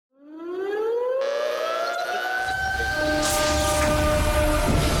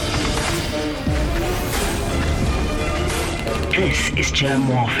This is Germ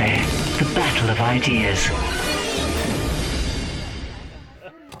Warfare, the battle of ideas.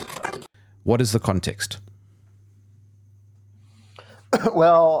 What is the context?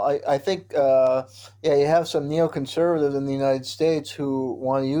 Well, I think, you have some neoconservatives in the United States who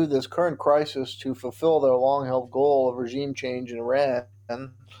want to use this current crisis to fulfill their long-held goal of regime change in Iran.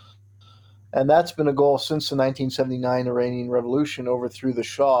 And that's been a goal since the 1979 Iranian Revolution overthrew the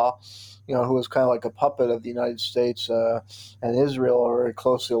Shah, who was kind of like a puppet of the United States and Israel, are very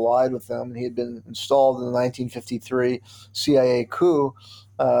closely allied with them. He had been installed in the 1953 CIA coup.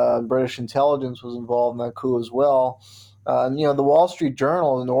 British intelligence was involved in that coup as well. The Wall Street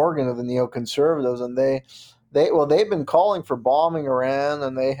Journal is an organ of the neoconservatives, and they've been calling for bombing Iran,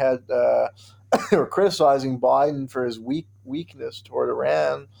 and they had they were criticizing Biden for his weakness toward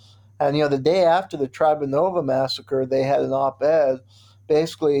Iran. And the day after the Tribanova massacre, they had an op-ed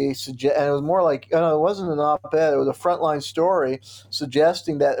basically and it was more like, it wasn't an op-ed, it was a frontline story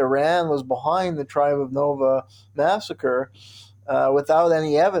suggesting that Iran was behind the Tribanova massacre without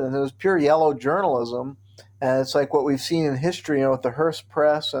any evidence. It was pure yellow journalism. And it's like what we've seen in history, with the Hearst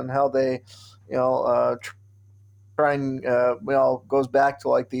press and how they, try and, goes back to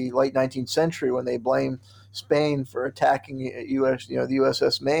like the late 19th century when they blamed Spain for attacking the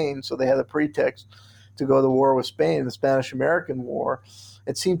USS Maine. So they had a pretext to go to war with Spain, the Spanish-American War.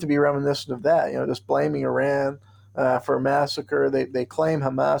 It seemed to be reminiscent of that, just blaming Iran for a massacre. They claim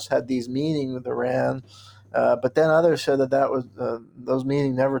Hamas had these meetings with Iran, but then others said that was those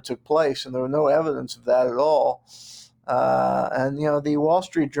meetings never took place, and there was no evidence of that at all. And the Wall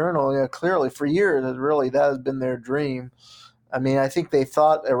Street Journal, clearly for years, that has been their dream. I mean, I think they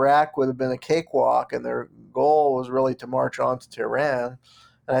thought Iraq would have been a cakewalk, and their goal was really to march on to Tehran.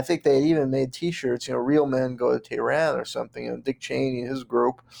 And I think they had even made T-shirts, real men go to Tehran or something, Dick Cheney and his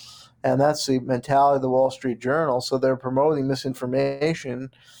group. And that's the mentality of the Wall Street Journal. So they're promoting misinformation.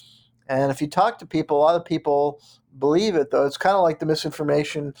 And if you talk to people, a lot of people believe it, though. It's kind of like the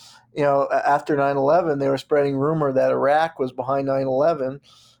misinformation, after 9/11, they were spreading rumor that Iraq was behind 9/11.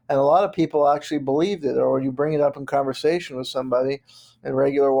 And a lot of people actually believed it, or you bring it up in conversation with somebody in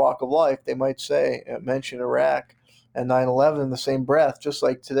regular walk of life, they might mention Iraq and 9/11 in the same breath, just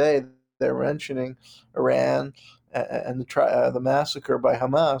like today they're mentioning Iran and the massacre by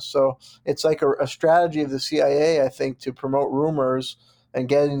Hamas. So it's like a strategy of the CIA, I think, to promote rumors and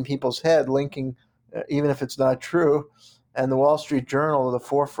get it in people's head, linking, even if it's not true. And the Wall Street Journal are the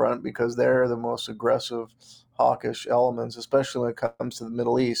forefront because they're the most aggressive, hawkish elements, especially when it comes to the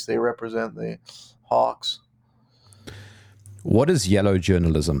Middle East. They represent the hawks. What is yellow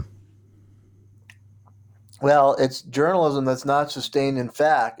journalism? Well, it's journalism that's not sustained in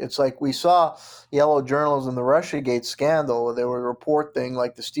fact. It's like we saw yellow journalism in the Russiagate scandal, where they would report things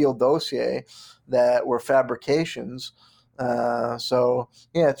like the Steele dossier that were fabrications.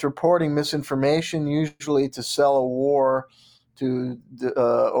 It's reporting misinformation, usually to sell a war, to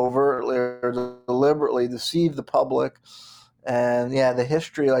overtly or deliberately deceive the public. And the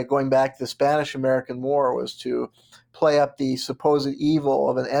history, like going back to the Spanish-American War, was to play up the supposed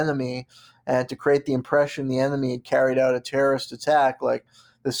evil of an enemy and to create the impression the enemy had carried out a terrorist attack, like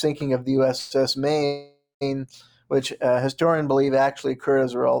the sinking of the USS Maine, which historians believe actually occurred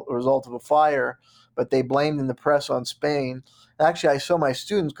as a result of a fire, but they blamed in the press on Spain. Actually, I show my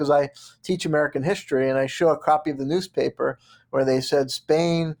students, because I teach American history, and I show a copy of the newspaper where they said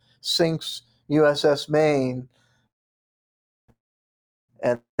Spain sinks USS Maine.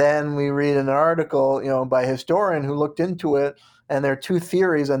 And then we read an article, by a historian who looked into it, and there are two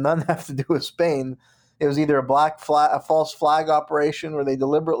theories, and none have to do with Spain. It was either a false flag operation where they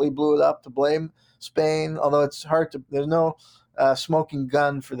deliberately blew it up to blame Spain, although it's hard to, there's no smoking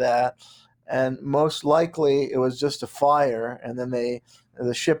gun for that. And most likely it was just a fire, and then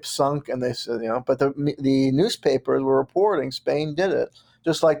the ship sunk, and they said, but the newspapers were reporting Spain did it,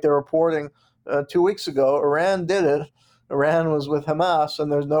 just like they're reporting 2 weeks ago Iran did it. Iran was with Hamas, and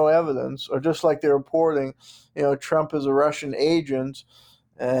there's no evidence. Or just like they're reporting, Trump is a Russian agent,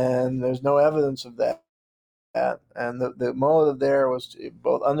 and there's no evidence of that. And the motive there was to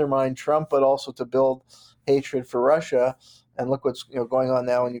both undermine Trump, but also to build hatred for Russia. And look what's going on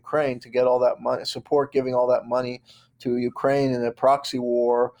now in Ukraine, to get all that money, giving all that money to Ukraine in a proxy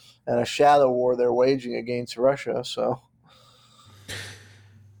war and a shadow war they're waging against Russia. So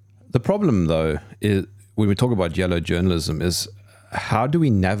the problem, though, is when we talk about yellow journalism, is how do we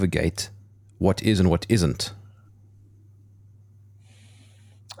navigate what is and what isn't?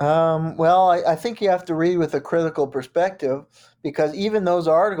 I think you have to read with a critical perspective, because even those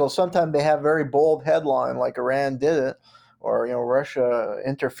articles, sometimes they have very bold headline like Iran did it, or Russia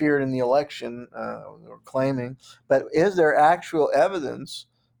interfered in the election, or claiming. But is there actual evidence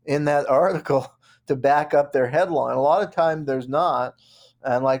in that article to back up their headline? A lot of times there's not.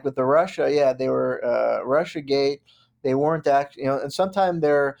 And like with the Russia, yeah, they were RussiaGate. They weren't actually, and sometimes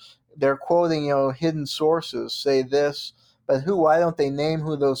they're quoting, hidden sources say this, but why don't they name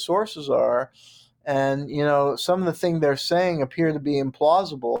who those sources are? And some of the things they're saying appear to be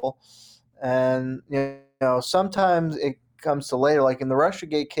implausible, and sometimes it comes to later. Like in the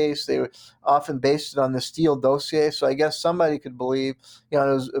RussiaGate case, they often based it on the Steele dossier. So I guess somebody could believe, it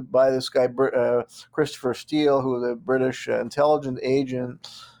was by this guy Christopher Steele, who was a British intelligence agent.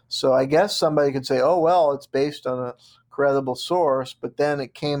 So I guess somebody could say, oh well, it's based on a credible source. But then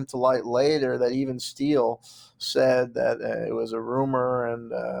it came to light later that even Steele said that it was a rumor,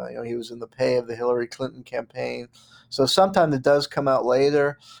 and he was in the pay of the Hillary Clinton campaign. So sometimes it does come out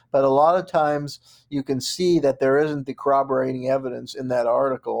later, but a lot of times you can see that there isn't the corroborating evidence in that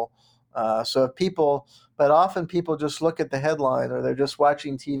article. But often people just look at the headline, or they're just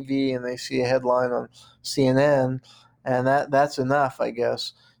watching TV and they see a headline on CNN, and that's enough, I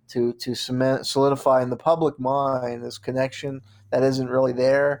guess, to solidify in the public mind this connection that isn't really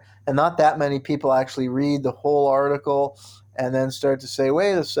there. And not that many people actually read the whole article and then start to say,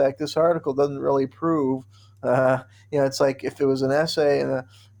 wait a sec, this article doesn't really prove. It's like if it was an essay in a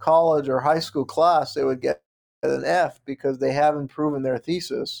college or high school class, they would get an F because they haven't proven their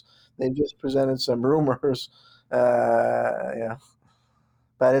thesis. They just presented some rumors. Yeah.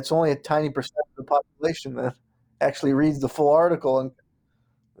 But it's only a tiny percent of the population that actually reads the full article and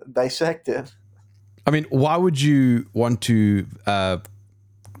dissect it. I mean, why would you want to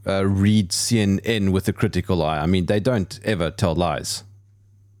read CNN with a critical eye? I mean, they don't ever tell lies.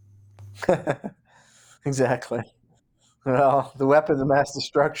 Exactly. Well, the weapons of mass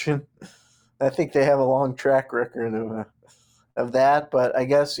destruction, I think they have a long track record of that. But I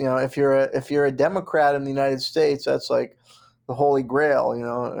guess if you're a Democrat in the United States, that's like the holy grail.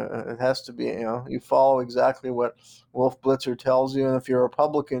 It has to be. You follow exactly what Wolf Blitzer tells you, and if you're a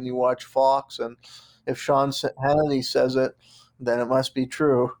Republican, you watch Fox, and if Sean Hannity says it, then it must be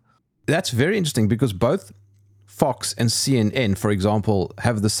true. That's very interesting because both Fox and CNN, for example,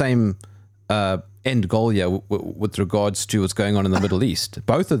 have the same end goal here with regards to what's going on in the Middle East.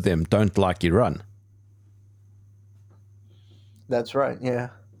 Both of them don't like Iran. That's right, yeah.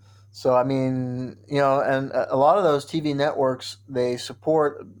 So, I mean, and a lot of those TV networks, they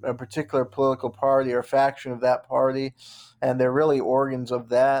support a particular political party or faction of that party, and they're really organs of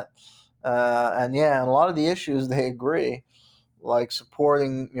that. And a lot of the issues they agree, like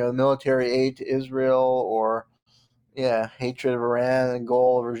supporting, military aid to Israel, or hatred of Iran and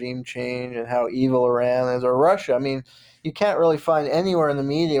goal of regime change and how evil Iran is, or Russia. I mean, you can't really find anywhere in the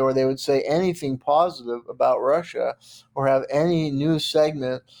media where they would say anything positive about Russia or have any news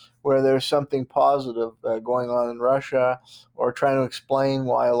segment where there's something positive going on in Russia, or trying to explain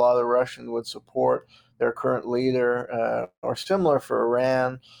why a lot of Russians would support their current leader, or similar for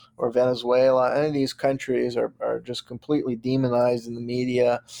Iran or Venezuela. Any of these countries are just completely demonized in the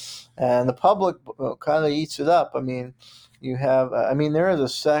media, and the public kind of eats it up. I mean, there is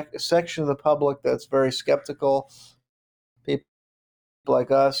a section of the public that's very skeptical. People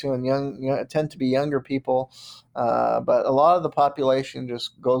like us, and young tend to be younger people, but a lot of the population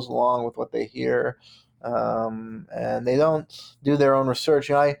just goes along with what they hear, and they don't do their own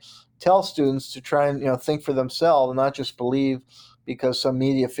research. I tell students to try and think for themselves and not just believe because some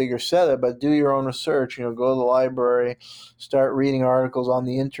media figure said it, but do your own research. Go to the library, start reading articles on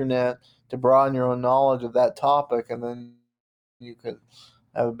the internet to broaden your own knowledge of that topic, and then you could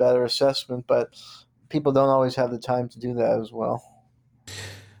have a better assessment. But people don't always have the time to do that as well.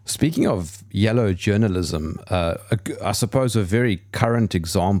 Speaking of yellow journalism, I suppose a very current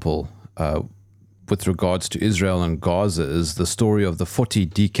example with regards to Israel and Gaza is the story of the 40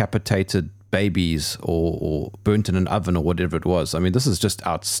 decapitated babies or burnt in an oven or whatever it was. I mean, this is just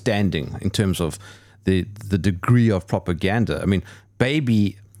outstanding in terms of the degree of propaganda. I mean,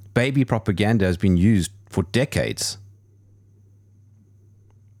 baby propaganda has been used for decades.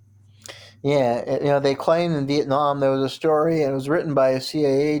 Yeah, they claimed in Vietnam there was a story, and it was written by a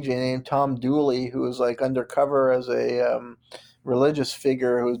CIA agent named Tom Dooley, who was like undercover as a religious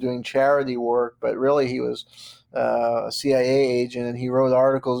figure who was doing charity work, but really he was a CIA agent, and he wrote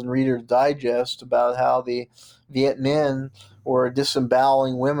articles in Reader's Digest about how the Viet Minh were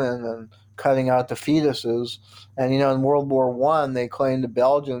disemboweling women and cutting out the fetuses. And in World War I, they claimed the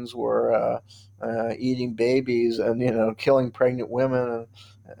Belgians were eating babies and killing pregnant women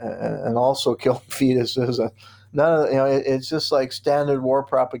and also killing fetuses. none of it's just like standard war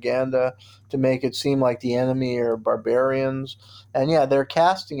propaganda to make it seem like the enemy are barbarians, and yeah, they're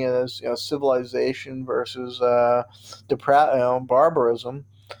casting it as civilization versus barbarism.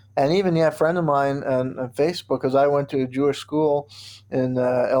 And even a friend of mine on Facebook, because I went to a Jewish school in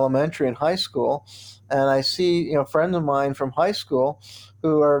elementary and high school, and I see friends of mine from high school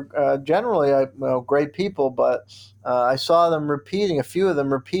who are generally great people, but I saw them repeating, a few of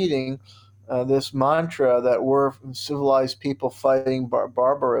them repeating this mantra that we're civilized people fighting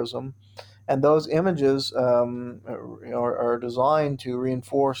barbarism, and those images are designed to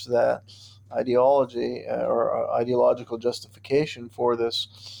reinforce that ideology or ideological justification for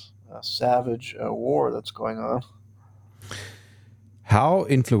this savage war that's going on. How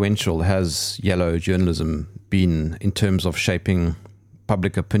influential has yellow journalism been in terms of shaping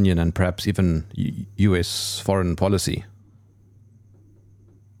public opinion and perhaps even U.S. foreign policy?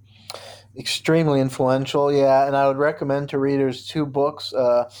 Extremely influential, yeah. And I would recommend to readers two books.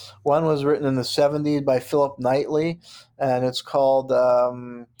 One was written in the 70s by Philip Knightley, and it's called,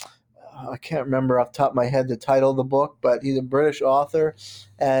 I can't remember off the top of my head the title of the book, but he's a British author,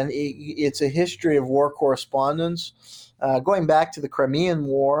 and it's a history of war correspondence, going back to the Crimean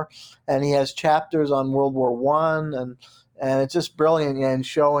War, and he has chapters on World War One, and it's just brilliant in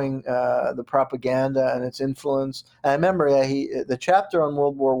showing the propaganda and its influence. And I remember the chapter on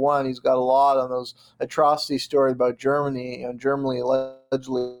World War One, he's got a lot on those atrocity stories about Germany, Germany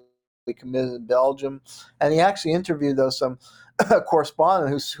allegedly committed in Belgium, and he actually interviewed some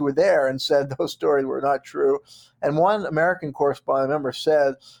correspondents who were there and said those stories were not true. And one American correspondent, I remember,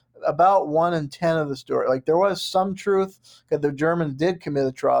 said about 1 in 10 of the story, like there was some truth that the Germans did commit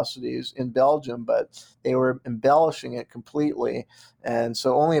atrocities in Belgium, but they were embellishing it completely. And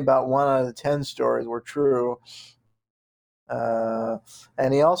so only about 1 out of the 10 stories were true.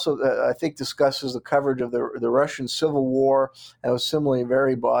 And he also, I think, discusses the coverage of the Russian Civil War, and was similarly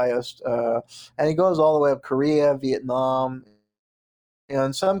very biased. And he goes all the way up Korea, Vietnam.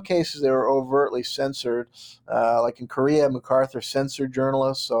 In some cases, they were overtly censored. Like in Korea, MacArthur censored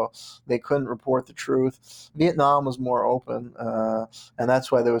journalists, so they couldn't report the truth. Vietnam was more open, and that's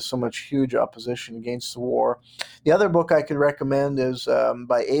why there was so much huge opposition against the war. The other book I could recommend is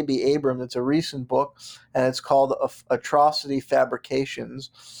by A.B. Abrams. It's a recent book, and it's called Atrocity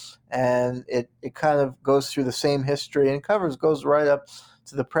Fabrications. And it kind of goes through the same history and goes right up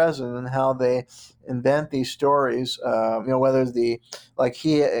to the present and how they invent these stories. Whether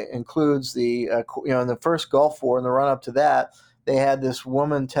he includes the in the first Gulf War, in the run up to that, they had this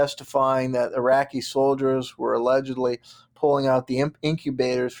woman testifying that Iraqi soldiers were allegedly pulling out the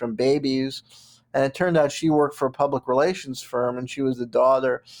incubators from babies. And it turned out she worked for a public relations firm, and she was the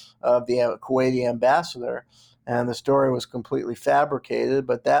daughter of the Kuwaiti ambassador. And the story was completely fabricated,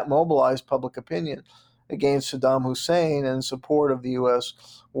 but that mobilized public opinion against Saddam Hussein and in support of the U.S.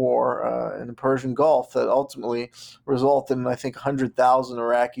 war in the Persian Gulf that ultimately resulted in, I think, 100,000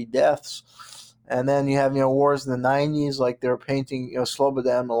 Iraqi deaths. And then you have, wars in the 90s, like they're painting,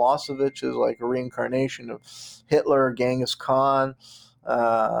 Slobodan Milosevic as like a reincarnation of Hitler, Genghis Khan.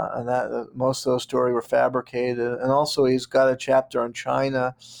 And that most of those stories were fabricated. And also he's got a chapter on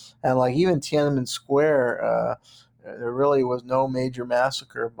China, and like even Tiananmen Square, there really was no major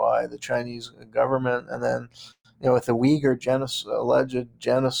massacre by the Chinese government. And then, with the Uyghur alleged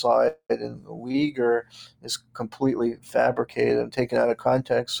genocide in the Uyghur is completely fabricated and taken out of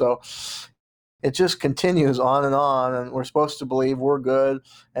context. So it just continues on, and we're supposed to believe we're good,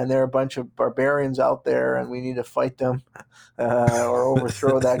 and there are a bunch of barbarians out there, and we need to fight them or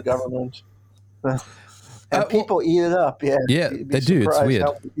overthrow that government. And people eat it up. Yeah, they do. It's weird.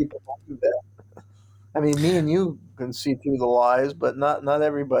 How many people don't do that. I mean, me and you can see through the lies, but not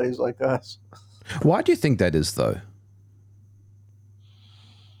everybody's like us. Why do you think that is, though?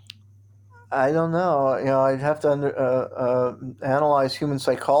 I don't know. I'd have to analyze human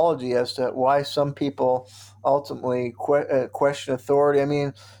psychology as to why some people ultimately question authority. I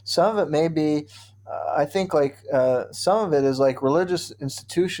mean, some of it may be, I think, like some of it is like religious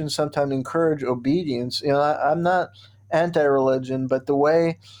institutions sometimes encourage obedience. I'm not anti-religion, but the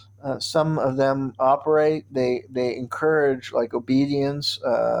way some of them operate, they encourage like obedience,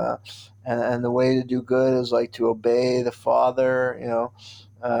 and the way to do good is like to obey the Father.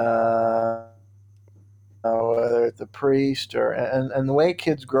 Whether it's the priest and the way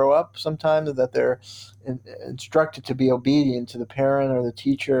kids grow up sometimes, that they're instructed to be obedient to the parent or the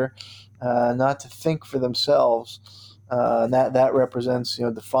teacher, not to think for themselves. And that represents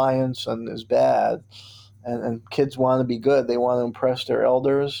defiance and is bad. And kids want to be good. They want to impress their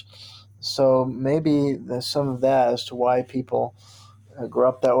elders. So maybe there's some of that as to why people grow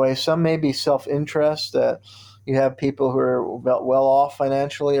up that way. Some may be self-interest, that you have people who are well off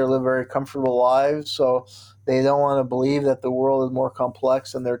financially or live very comfortable lives, so they don't want to believe that the world is more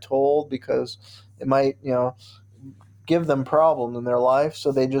complex than they're told because it might, give them problems in their life.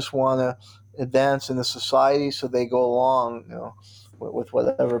 So they just want to advance in the society, so they go along, with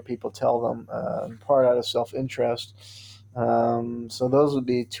whatever people tell them, in part out of self-interest. So those would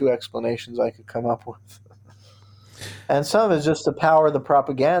be two explanations I could come up with. And some of it's just the power of the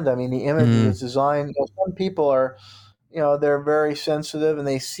propaganda. I mean, the image is designed. Some people are, they're very sensitive and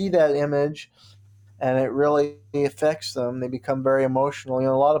they see that image and it really affects them. They become very emotional.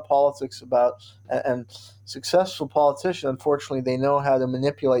 A lot of politics and successful politicians, unfortunately, they know how to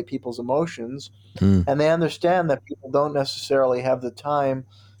manipulate people's emotions, and they understand that people don't necessarily have the time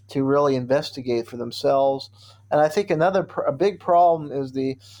to really investigate for themselves. And I think a big problem is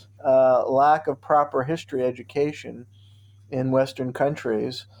the lack of proper history education in Western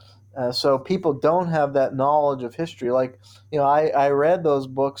countries. So people don't have that knowledge of history. Like, I read those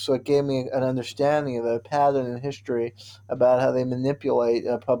books, so it gave me an understanding of a pattern in history about how they manipulate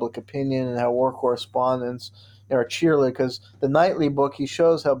public opinion and how war correspondents are cheerleaders. Because the Knightley book, he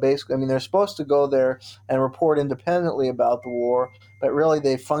shows how basically, they're supposed to go there and report independently about the war, but really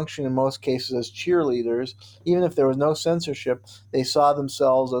they function in most cases as cheerleaders. Even if there was no censorship, they saw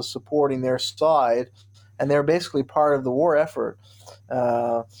themselves as supporting their side, and they're basically part of the war effort.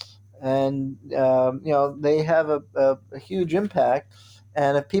 They have a huge impact.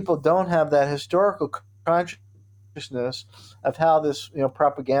 And if people don't have that historical consciousness of how this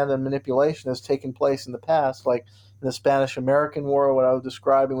propaganda and manipulation has taken place in the past, like in the Spanish-American War, what I was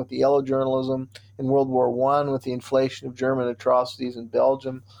describing with the yellow journalism, in World War I with the inflation of German atrocities in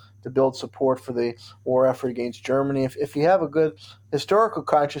Belgium to build support for the war effort against Germany. If you have a good historical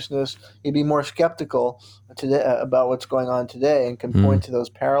consciousness, you'd be more skeptical today about what's going on today and can point to those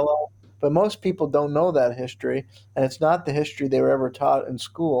parallels. But most people don't know that history, and it's not the history they were ever taught in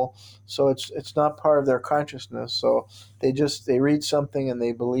school, so it's not part of their consciousness. So they read something and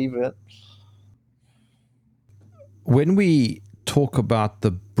they believe it. When we talk about the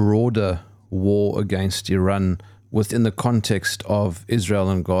broader war against Iran within the context of Israel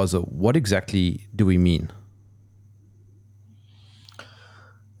and Gaza, what exactly do we mean?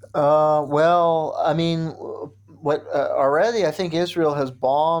 Already I think Israel has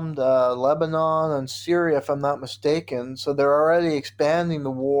bombed Lebanon and Syria, if I'm not mistaken. So they're already expanding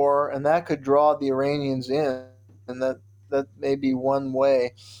the war, and that could draw the Iranians in, and that may be one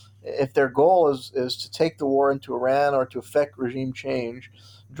way. If their goal is to take the war into Iran or to effect regime change,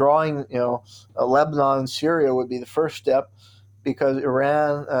 drawing Lebanon and Syria would be the first step, because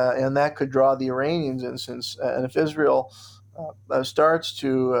Iran and that could draw the Iranians in. And if Israel starts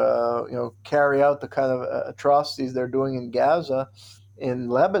to carry out the kind of atrocities they're doing in Gaza, in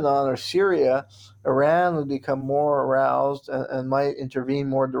Lebanon or Syria, Iran would become more aroused and might intervene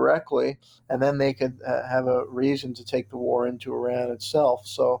more directly, and then they could have a reason to take the war into Iran itself.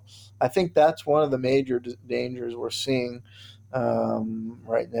 So I think that's one of the major dangers we're seeing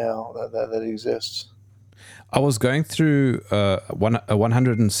right now that exists. I was going through a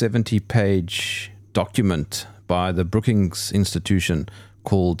 170-page document by the Brookings Institution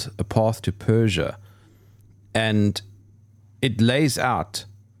called A Path to Persia, and it lays out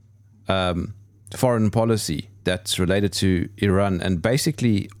foreign policy that's related to Iran, and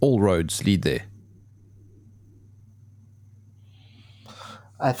basically all roads lead there.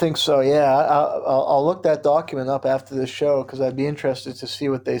 I think so, yeah. I'll look that document up after the show because I'd be interested to see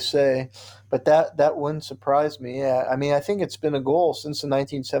what they say. But that wouldn't surprise me, yeah. I think it's been a goal since the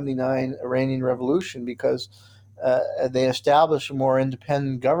 1979 Iranian Revolution, because they established a more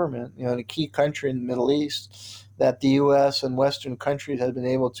independent government, in a key country in the Middle East that the U.S. and Western countries had been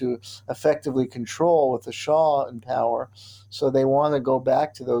able to effectively control with the Shah in power. So they want to go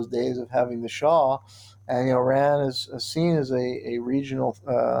back to those days of having the Shah. And Iran is seen as a regional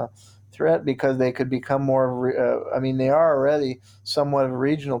threat because they could become more. They are already somewhat of a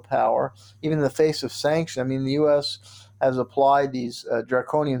regional power, even in the face of sanctions. The U.S. has applied these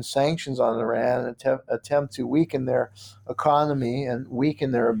draconian sanctions on Iran and attempt to weaken their economy and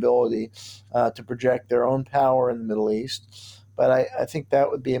weaken their ability to project their own power in the Middle East. But I think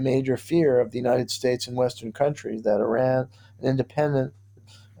that would be a major fear of the United States and Western countries, that Iran, an independent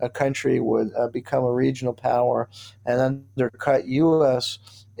country, would become a regional power and undercut U.S.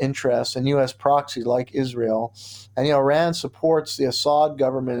 interests and U.S. proxies like Israel. And Iran supports the Assad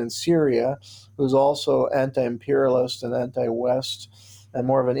government in Syria, who's also anti-imperialist and anti-West and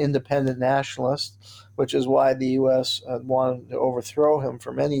more of an independent nationalist, which is why the U.S. wanted to overthrow him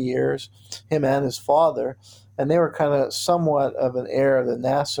for many years, him and his father. And they were kind of somewhat of an heir of the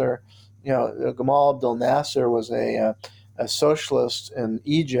Nasser Gamal Abdel Nasser was a socialist in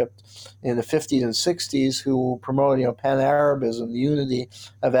Egypt in the 50s and 60s who promoted, pan-Arabism, the unity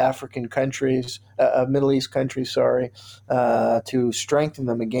of African countries, of Middle East countries, to strengthen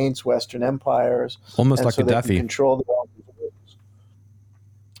them against Western empires, Almost and like so they can Gaddafi. control the.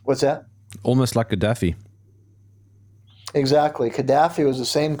 What's that? Almost like Gaddafi. Exactly. Gaddafi was the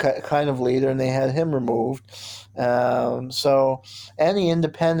same kind of leader, and they had him removed. So, any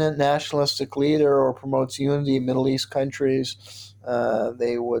independent nationalistic leader or promotes unity in Middle East countries,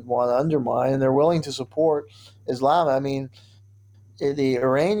 they would want to undermine, and they're willing to support Islam. I mean, the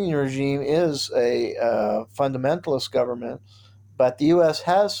Iranian regime is a fundamentalist government, but the U.S.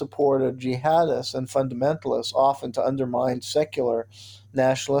 has supported jihadists and fundamentalists, often to undermine secular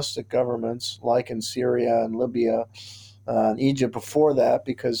nationalistic governments like in Syria and Libya, Egypt before that,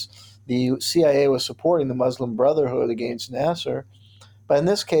 because the CIA was supporting the Muslim Brotherhood against Nasser. But in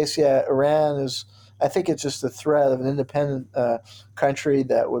this case, yeah, Iran is. I think it's just the threat of an independent country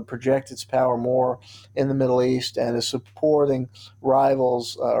that would project its power more in the Middle East and is supporting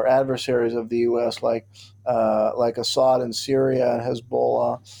rivals or adversaries of the U.S. Like Assad in Syria and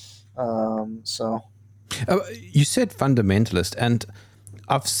Hezbollah. So. You said fundamentalist, and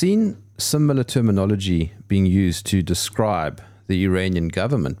I've seen similar terminology being used to describe the Iranian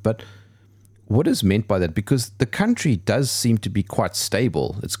government, but what is meant by that? Because the country does seem to be quite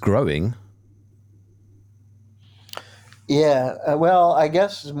stable. It's growing. Yeah, well, I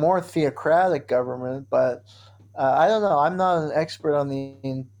guess it's more theocratic government, but I don't know. I'm not an expert on the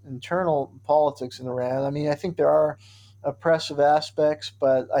internal politics in Iran. I mean, I think there are oppressive aspects,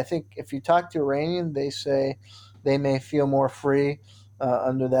 but I think if you talk to Iranian, they say they may feel more free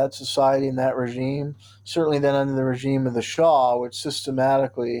under that society and that regime, certainly than under the regime of the Shah, which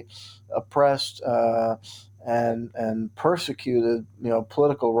systematically oppressed and persecuted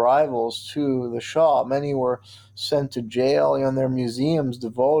political rivals to the Shah. Many were sent to jail. There are museums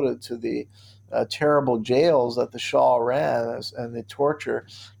devoted to the terrible jails that the Shah ran and the torture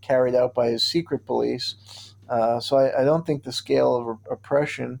carried out by his secret police. So I don't think the scale of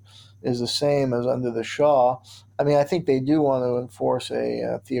oppression is the same as under the Shah. I mean, I think they do want to enforce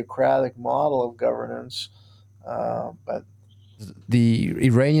a theocratic model of governance, but The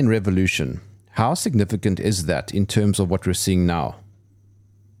Iranian Revolution, how significant is that in terms of what we're seeing now?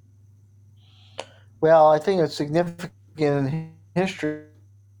 well, I think it's significant in history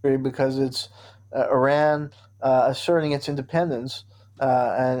because it's Iran asserting its independence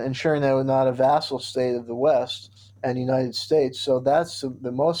and ensuring that it was not a vassal state of the West and the United States. So that's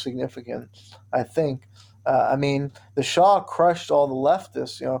the most significant, I think. I mean, the Shah crushed all the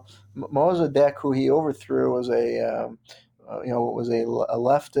leftists. Mossadegh, who he overthrew, was a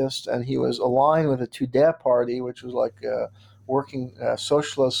leftist, and he was aligned with the Tudeh party, which was like a working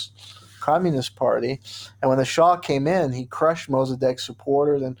socialist communist party. And when the Shah came in, he crushed Mossadegh's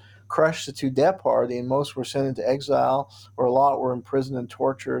supporters and crushed the Tudeh party, and most were sent into exile, or a lot were imprisoned and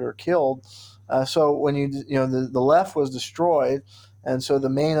tortured or killed. So when the left was destroyed, and so the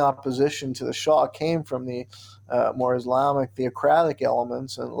main opposition to the Shah came from the more Islamic theocratic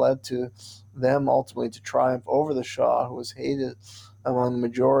elements, and led to them ultimately to triumph over the Shah, who was hated among the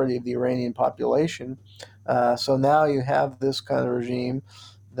majority of the Iranian population. So now you have this kind of regime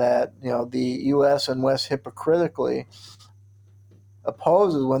that the U.S. and West hypocritically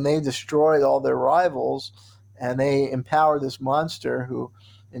opposes when they destroyed all their rivals, and they empowered this monster who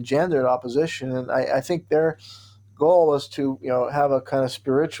engendered opposition. And I think their goal was to have a kind of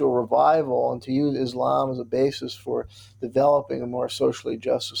spiritual revival and to use Islam as a basis for developing a more socially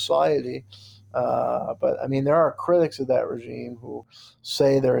just society. But I mean, there are critics of that regime who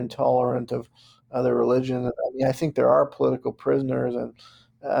say they're intolerant of other religion. I mean, I think there are political prisoners, and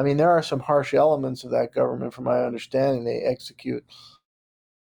I mean, there are some harsh elements of that government, from my understanding. They execute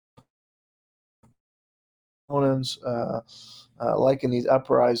opponents, like in these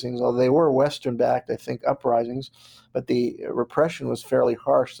uprisings, although they were Western-backed, I think, uprisings, but the repression was fairly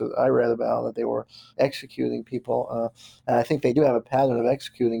harsh that I read about, that they were executing people. And I think they do have a pattern of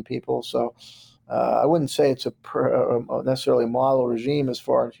executing people, so I wouldn't say it's a necessarily model regime as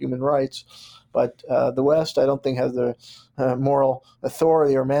far as human rights, but the West, I don't think, has the moral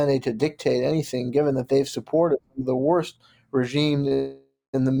authority or mandate to dictate anything, given that they've supported the worst regime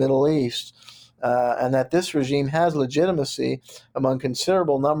in the Middle East, and that this regime has legitimacy among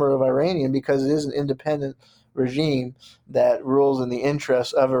considerable number of Iranian because it is an independent regime that rules in the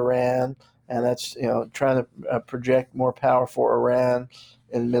interests of Iran, and that's trying to project more power for Iran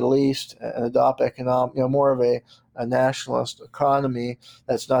in the Middle East and adopt more of a nationalist economy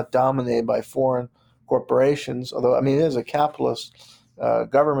that's not dominated by foreign corporations. Although, I mean, it is a capitalist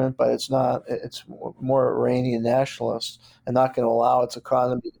government, but it's not. It's more Iranian nationalist and not going to allow its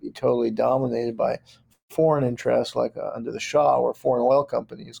economy to be totally dominated by foreign interests like under the Shah, where foreign oil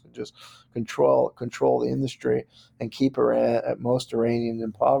companies can just control the industry and keep Iran at most Iranian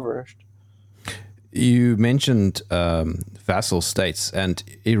impoverished. You mentioned vassal states, and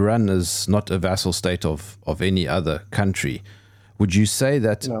Iran is not a vassal state of any other country. Would you say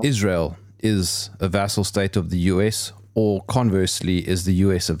that Israel is a vassal state of the US, or conversely, is the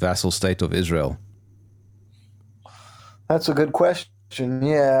US a vassal state of Israel? That's a good question.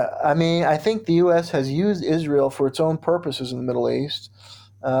 Yeah, I mean, I think the U.S. has used Israel for its own purposes in the Middle East,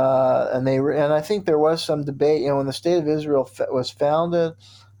 and I think there was some debate. When the State of Israel was founded,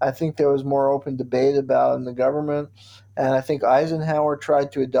 I think there was more open debate about it in the government, and I think Eisenhower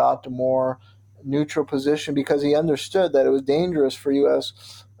tried to adopt a more neutral position because he understood that it was dangerous for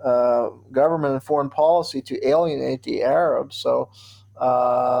U.S. Government and foreign policy to alienate the Arabs. So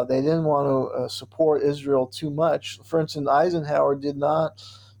they didn't want to support Israel too much. For instance, Eisenhower did not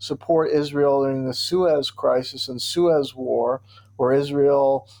support Israel during the Suez Crisis and Suez War, where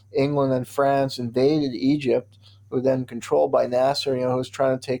Israel, England, and France invaded Egypt, who was then controlled by Nasser, who was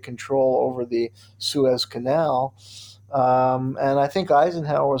trying to take control over the Suez Canal. And I think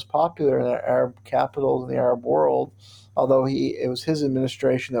Eisenhower was popular in the Arab capitals in the Arab world, although it was his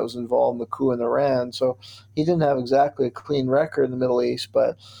administration that was involved in the coup in Iran. So he didn't have exactly a clean record in the Middle East,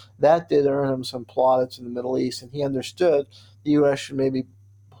 but that did earn him some plaudits in the Middle East. And he understood the U.S. should maybe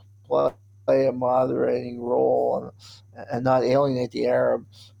play a moderating role and not alienate the Arab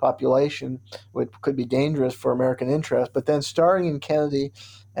population, which could be dangerous for American interests. But then starting in Kennedy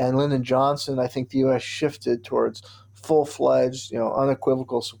and Lyndon Johnson, I think the U.S. shifted towards full-fledged,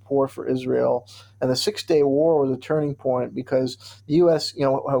 unequivocal support for Israel. And the Six-Day War was a turning point because the U.S.,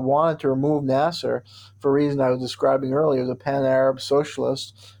 had wanted to remove Nasser for a reason I was describing earlier. He was a pan-Arab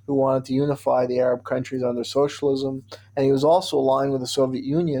socialist who wanted to unify the Arab countries under socialism. And he was also aligned with the Soviet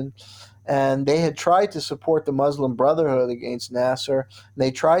Union. And they had tried to support the Muslim Brotherhood against Nasser. And they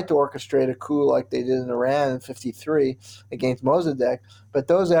tried to orchestrate a coup like they did in Iran in 1953 against Mossadegh. But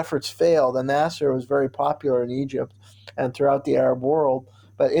those efforts failed, and Nasser was very popular in Egypt and throughout the Arab world.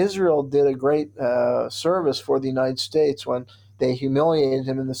 But Israel did a great service for the United States when they humiliated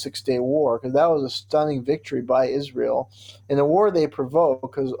him in the Six-Day War, because that was a stunning victory by Israel in a war they provoked,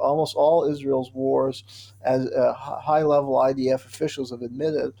 because almost all Israel's wars, as high-level IDF officials have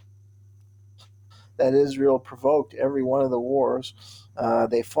admitted, that Israel provoked every one of the wars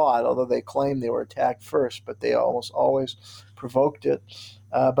they fought, although they claimed they were attacked first, but they almost always provoked it.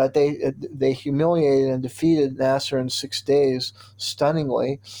 But they humiliated and defeated Nasser in 6 days,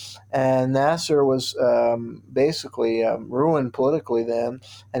 stunningly. And Nasser was basically ruined politically then,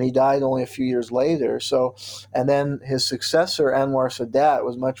 and he died only a few years later. And then his successor, Anwar Sadat,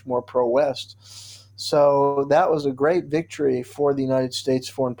 was much more pro-West. So that was a great victory for the United States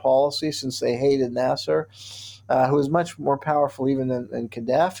foreign policy, since they hated Nasser, who was much more powerful even than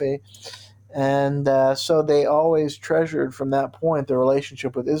Gaddafi. And so they always treasured from that point the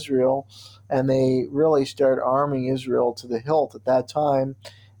relationship with Israel, and they really started arming Israel to the hilt at that time,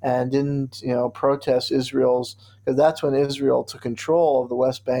 and didn't protest Israel's, because that's when Israel took control of the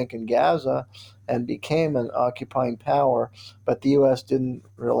West Bank and Gaza and became an occupying power. But the U.S. didn't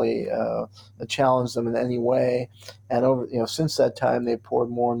really challenge them in any way, and since that time they poured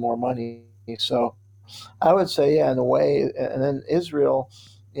more and more money. So I would say, in a way, and then Israel,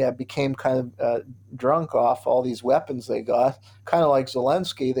 became kind of drunk off all these weapons they got, kind of like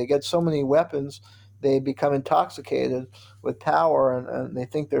Zelensky. They get so many weapons, they become intoxicated with power, and they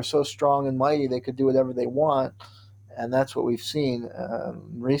think they're so strong and mighty they could do whatever they want. And that's what we've seen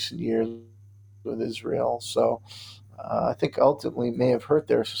in recent years with Israel. So I think ultimately it may have hurt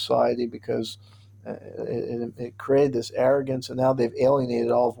their society, because it created this arrogance, and now they've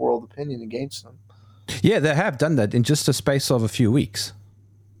alienated all of world opinion against them. Yeah, they have done that in just a space of a few weeks.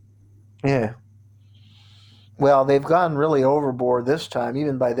 Yeah. Well, they've gone really overboard this time,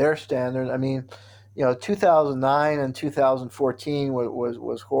 even by their standard. I mean, 2009 and 2014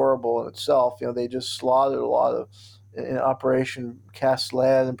 was horrible in itself. They just slaughtered a lot of in Operation Cast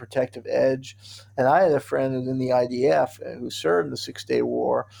Lead and Protective Edge. And I had a friend who's in the IDF who served in the Six-Day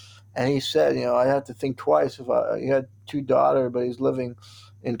War, and he said, I had to think twice. He had two daughters, but he's living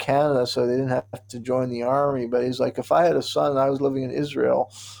in Canada, so they didn't have to join the army. But he's like, if I had a son and I was living in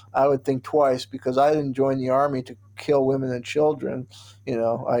Israel, I would think twice, because I didn't join the army to kill women and children.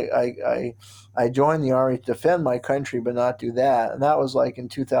 I joined the army to defend my country, but not do that. And that was like in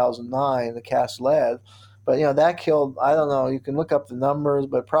 2009, the Cast Lead. But that killed, I don't know, you can look up the numbers,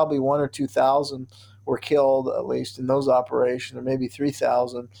 but probably 1,000 or 2,000 were killed, at least in those operations, or maybe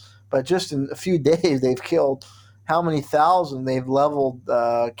 3,000. But just in a few days, they've killed how many thousand? They've leveled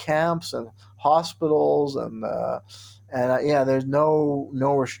camps and hospitals, and yeah, there's no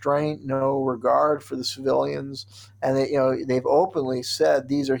restraint, no regard for the civilians, and they've openly said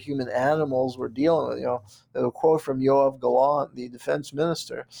these are human animals we're dealing with. The quote from Yoav Gallant, the defense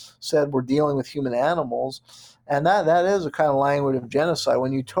minister, said we're dealing with human animals, and that is a kind of language of genocide.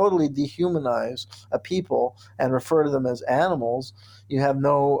 When you totally dehumanize a people and refer to them as animals, you have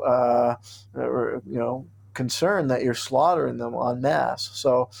no concern that you're slaughtering them en masse.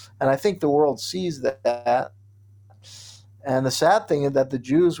 So, and I think the world sees that. And the sad thing is that the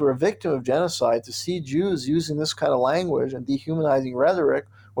Jews were a victim of genocide. To see Jews using this kind of language and dehumanizing rhetoric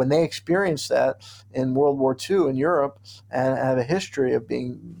when they experienced that in World War II in Europe and have a history of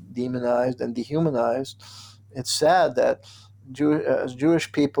being demonized and dehumanized, it's sad that as Jewish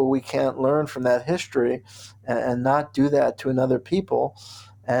people we can't learn from that history and not do that to another people.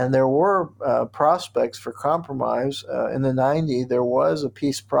 And there were prospects for compromise. In the 90s, there was a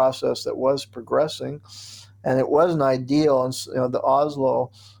peace process that was progressing, and it wasn't ideal. And the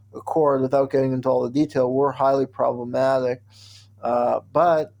Oslo Accord, without getting into all the detail, were highly problematic.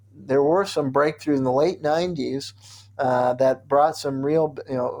 But there were some breakthroughs in the late 90s that brought some real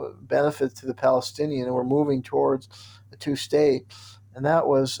benefit to the Palestinian, and we're moving towards a two-state. And that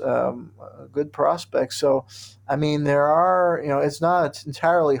was a good prospect. So, I mean, there are, it's not an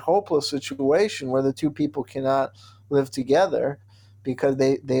entirely hopeless situation where the two people cannot live together, because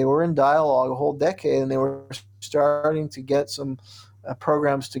they were in dialogue a whole decade, and they were starting to get some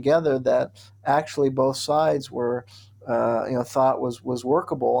programs together that actually both sides were, thought was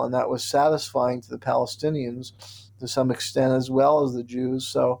workable, and that was satisfying to the Palestinians to some extent as well as the Jews.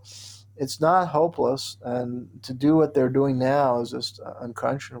 So it's not hopeless, and to do what they're doing now is just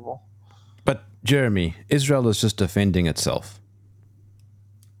unconscionable. But Jeremy, Israel is just defending itself.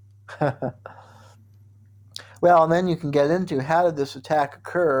 Well, and then you can get into how did this attack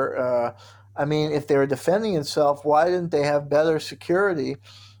occur? I mean, if they were defending itself, why didn't they have better security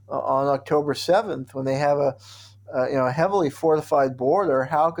on October 7th when they have a heavily fortified border?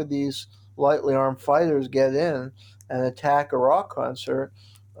 How could these lightly armed fighters get in and attack a rock concert?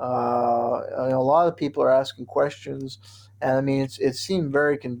 A lot of people are asking questions, and I mean, it seemed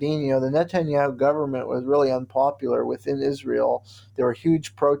very convenient. The Netanyahu government was really unpopular within Israel. There were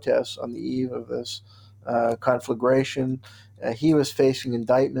huge protests on the eve of this conflagration. He was facing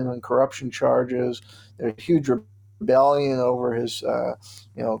indictment on corruption charges. There was huge rebellion over his,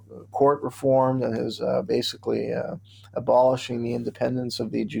 court reform and his basically abolishing the independence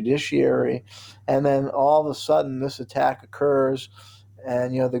of the judiciary. And then all of a sudden, this attack occurs,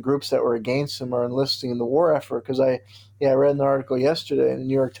 and the groups that were against him are enlisting in the war effort. Because I read an article yesterday in the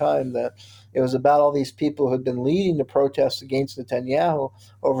New York Times that it was about all these people who had been leading the protests against Netanyahu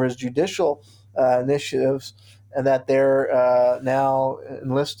over his judicial initiatives, and that they're now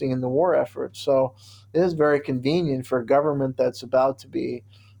enlisting in the war effort. So it is very convenient for a government that's about to be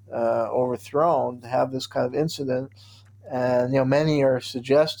overthrown to have this kind of incident. And many are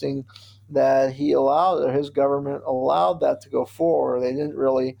suggesting that his government allowed that to go forward. They didn't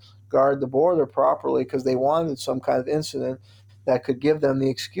really guard the border properly because they wanted some kind of incident that could give them the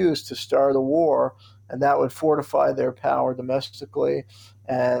excuse to start a war, and that would fortify their power domestically.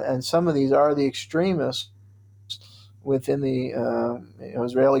 And some of these are the extremists within the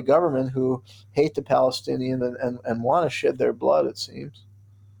Israeli government who hate the Palestinian and want to shed their blood, it seems.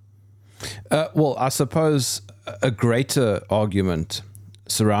 Well, I suppose a greater argument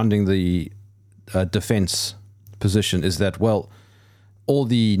surrounding the defense position is that, well, all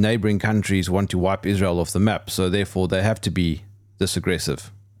the neighboring countries want to wipe Israel off the map, so therefore they have to be this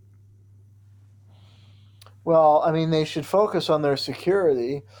aggressive. Well, I mean, they should focus on their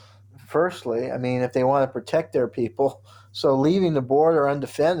security, firstly. I mean, if they want to protect their people. So leaving the border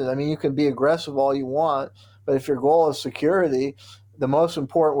undefended, I mean, you can be aggressive all you want, but if your goal is security, the most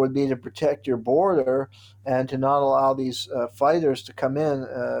important would be to protect your border and to not allow these fighters to come in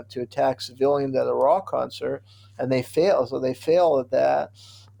to attack civilians at a rock concert. And they fail. So they fail at that.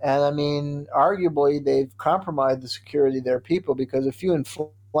 And I mean, arguably, they've compromised the security of their people, because if you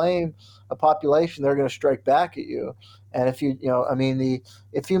inflame a population, they're going to strike back at you. And if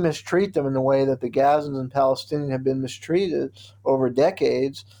if you mistreat them in the way that the Gazans and Palestinians have been mistreated over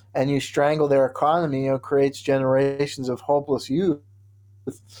decades, and you strangle their economy, it creates generations of hopeless youth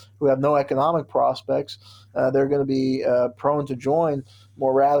who have no economic prospects. They're going to be prone to join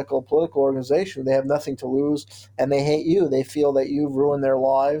more radical political organizations. They have nothing to lose, and they hate you. They feel that you've ruined their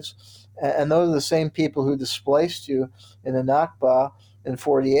lives. And those are the same people who displaced you in the Nakba, in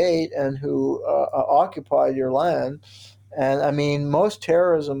 48 and who occupied your land. And I mean, most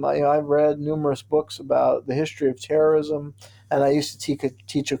terrorism, I've read numerous books about the history of terrorism, and I used to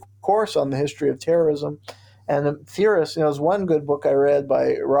teach a course on the history of terrorism. And the theorists, there's one good book I read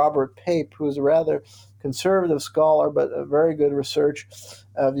by Robert Pape, who's a rather conservative scholar, but a very good research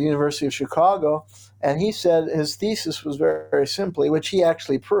of the University of Chicago. And he said his thesis was very, very simply, which he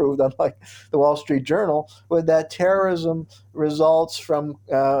actually proved, unlike the Wall Street Journal, was that terrorism results from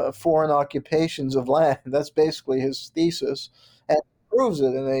foreign occupations of land. That's basically his thesis, and he proves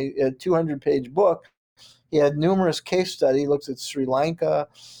it in a 200-page book. He had numerous case studies, looked at Sri Lanka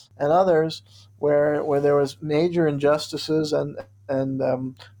and others, where there was major injustices and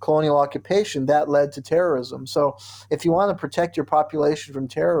colonial occupation that led to terrorism. So if you want to protect your population from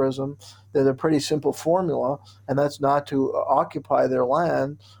terrorism, there's a pretty simple formula, and that's not to occupy their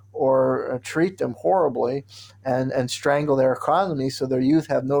land or treat them horribly and strangle their economy so their youth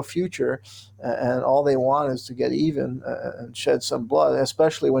have no future, and all they want is to get even and shed some blood,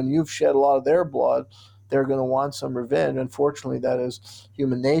 especially when you've shed a lot of their blood. They're going to want some revenge. Unfortunately, that is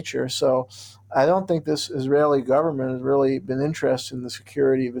human nature. So I don't think this Israeli government has really been interested in the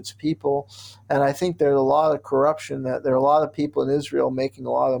security of its people. And I think there's a lot of corruption, that there are a lot of people in Israel making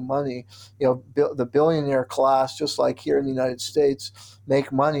a lot of money. The billionaire class, just like here in the United States,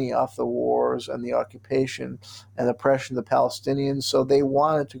 make money off the wars and the occupation and oppression of the Palestinians. So they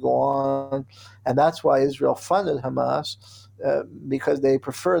want it to go on. And that's why Israel funded Hamas, because they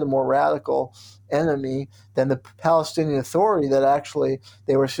prefer the more radical enemy than the Palestinian Authority that actually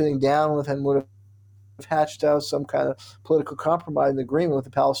they were sitting down with and would have hatched out some kind of political compromise and agreement with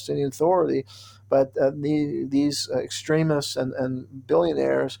the Palestinian Authority. But these extremists and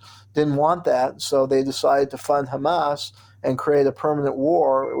billionaires didn't want that, so they decided to fund Hamas and create a permanent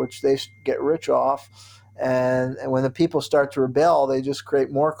war, which they get rich off. And when the people start to rebel, they just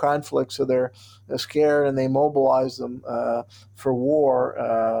create more conflict, so they're scared and they mobilize them for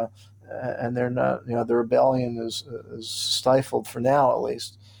war. And they're not, the rebellion is stifled for now, at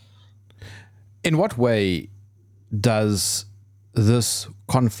least. In what way does this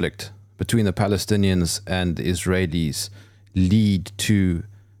conflict between the Palestinians and the Israelis lead to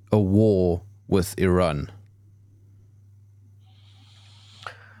a war with Iran?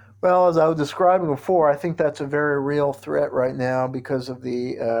 Well, as I was describing before, I think that's a very real threat right now because of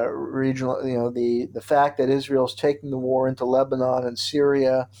the regional, the fact that Israel's taking the war into Lebanon and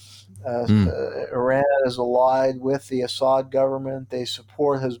Syria. Iran is allied with the Assad government. They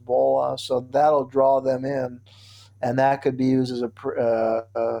support Hezbollah, so that'll draw them in, and that could be used as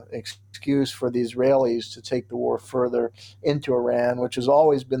a excuse for the Israelis to take the war further into Iran, which has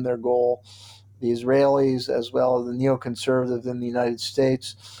always been their goal. The Israelis, as well as the neoconservatives in the United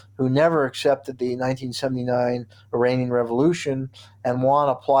States, who never accepted the 1979 Iranian Revolution and want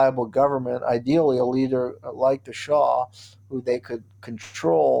a pliable government, ideally a leader like the Shah, who they could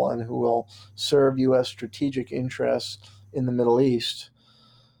control and who will serve U.S. strategic interests in the Middle East.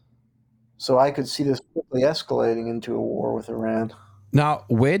 So I could see this quickly escalating into a war with Iran. Now,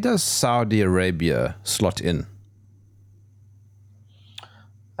 where does Saudi Arabia slot in?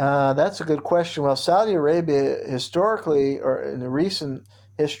 That's a good question. Well, Saudi Arabia historically, or in the recent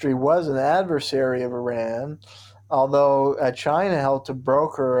history, was an adversary of Iran, although China helped to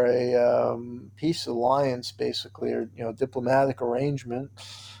broker a peace alliance, basically, or diplomatic arrangement.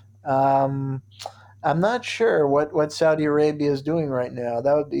 I'm not sure what Saudi Arabia is doing right now.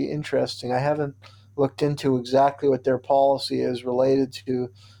 That would be interesting. I haven't looked into exactly what their policy is related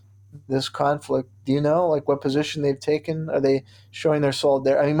to this conflict. Do you know, what position they've taken? Are they showing their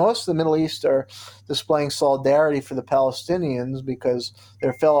solidarity? I mean, most of the Middle East are displaying solidarity for the Palestinians because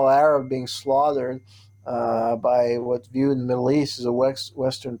their fellow Arab being slaughtered by what's viewed in the Middle East as a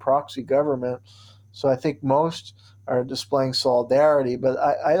Western proxy government. So I think most are displaying solidarity, but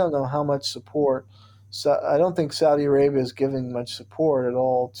I don't know how much support. So I don't think Saudi Arabia is giving much support at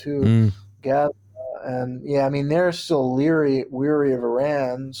all to Gaza. And yeah, I mean, they're still weary of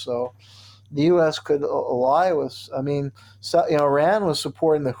Iran, so the U.S. could ally with. I mean, Iran was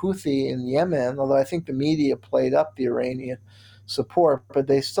supporting the Houthi in Yemen, although I think the media played up the Iranian support, but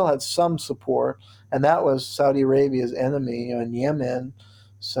they still had some support, and that was Saudi Arabia's enemy in Yemen.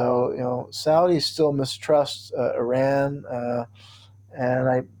 So Saudis still mistrust Iran,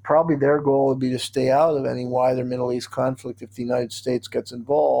 and probably their goal would be to stay out of any wider Middle East conflict if the United States gets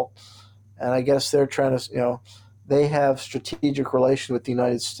involved. And I guess they're trying to, they have strategic relations with the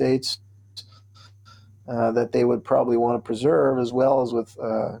United States that they would probably want to preserve, as well as with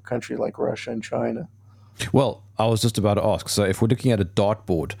a country like Russia and China. Well, I was just about to ask. So if we're looking at a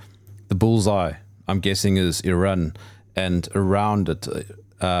dartboard, the bullseye, I'm guessing, is Iran. and around it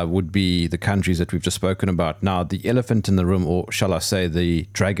would be the countries that we've just spoken about. Now, the elephant in the room, or shall I say the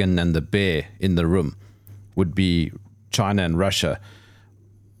dragon and the bear in the room, would be China and Russia.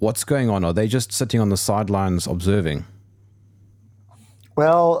 What's going on? Are they just sitting on the sidelines observing?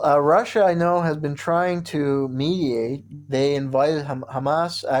 Well, Russia, I know, has been trying to mediate. They invited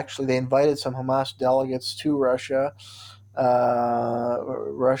Hamas. Actually, they invited some Hamas delegates to Russia.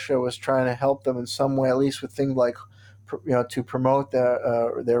 Russia was trying to help them in some way, at least with things like, to promote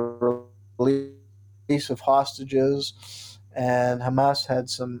their release of hostages. And Hamas had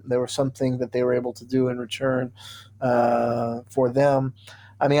there was something that they were able to do in return for them.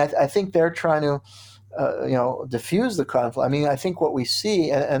 I mean, I think they're trying to diffuse the conflict. I mean, I think what we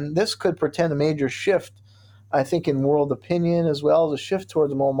see, and this could portend a major shift, I think, in world opinion, as well as a shift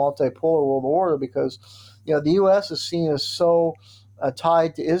towards a more multipolar world order, because, the U.S. is seen as so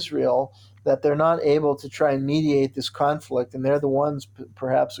tied to Israel that they're not able to try and mediate this conflict, and they're the ones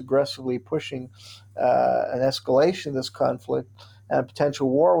perhaps aggressively pushing an escalation of this conflict and a potential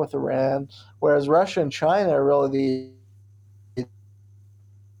war with Iran, whereas Russia and China are really the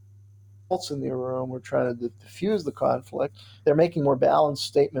in the room. We're trying to diffuse the conflict. They're making more balanced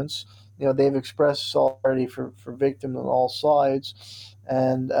statements. They've expressed solidarity for victims on all sides,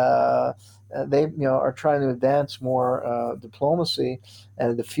 and they are trying to advance more diplomacy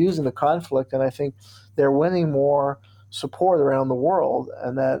and diffusing the conflict. And I think they're winning more support around the world,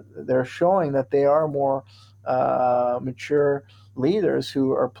 and that they're showing that they are more mature leaders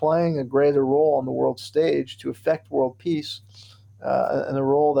who are playing a greater role on the world stage to affect world peace. And a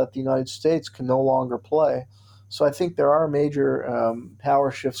role that the United States can no longer play. So I think there are major power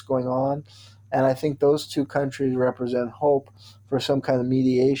shifts going on, and I think those two countries represent hope for some kind of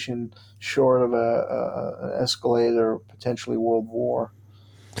mediation short of an escalated or potentially world war.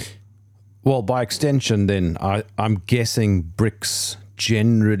 Well, by extension, then, I'm guessing BRICS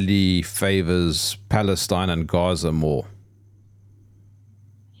generally favors Palestine and Gaza more.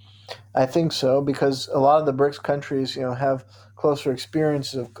 I think so, because a lot of the BRICS countries, have closer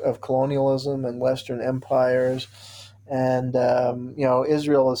experiences of colonialism and Western empires, and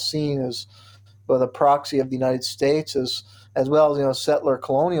Israel is seen as both a proxy of the United States as well as settler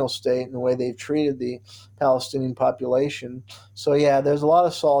colonial state in the way they've treated the Palestinian population. So yeah, there's a lot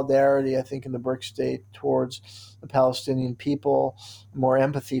of solidarity, I think, in the BRICS state towards the Palestinian people, more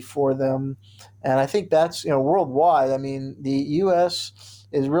empathy for them, and I think that's worldwide. I mean, the U.S.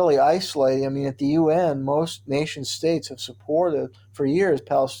 is really isolating. I mean, at the UN, most nation states have supported for years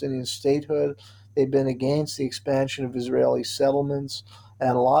Palestinian statehood. They've been against the expansion of Israeli settlements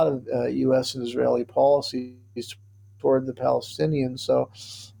and a lot of U.S. and Israeli policies toward the Palestinians. So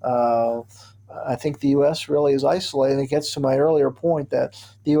I think the U.S. really is isolated. And it gets to my earlier point that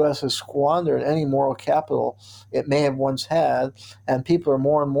the U.S. has squandered any moral capital it may have once had, and people are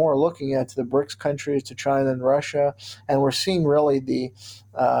more and more looking at the BRICS countries, to China and Russia, and we're seeing really the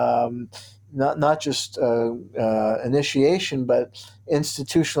not just initiation, but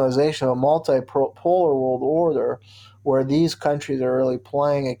institutionalization of a multipolar world order, where these countries are really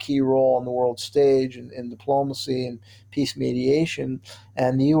playing a key role on the world stage in diplomacy and peace mediation,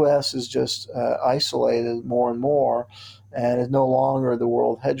 and the U.S. is just isolated more and more, and is no longer the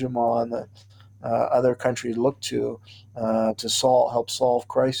world hegemon that other countries look to help solve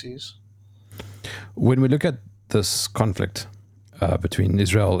crises. When we look at this conflict between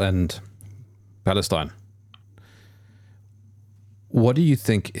Israel and Palestine, what do you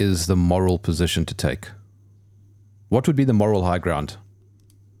think is the moral position to take? What would be the moral high ground?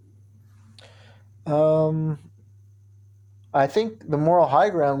 I think the moral high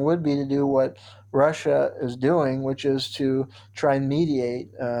ground would be to do what Russia is doing, which is to try and mediate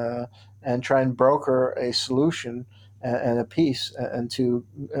and try and broker a solution and a peace, and to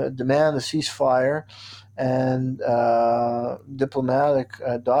demand a ceasefire and diplomatic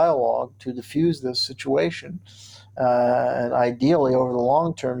dialogue to diffuse this situation. And ideally, over the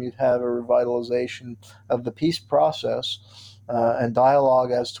long term, you'd have a revitalization of the peace process and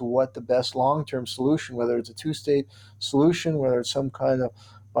dialogue as to what the best long-term solution, whether it's a two-state solution, whether it's some kind of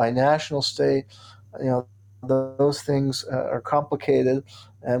binational state. Those things are complicated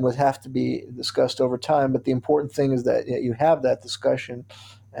and would have to be discussed over time. But the important thing is that you have that discussion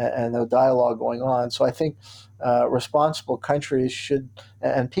and the dialogue going on. So I think responsible countries should,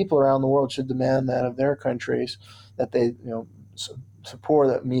 and people around the world should, demand that of their countries, that they support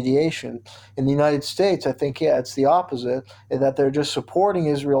that mediation. In the United States, I think, it's the opposite, that they're just supporting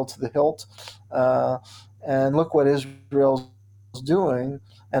Israel to the hilt. And look what Israel's doing,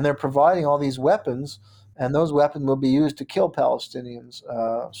 and they're providing all these weapons, and those weapons will be used to kill Palestinians.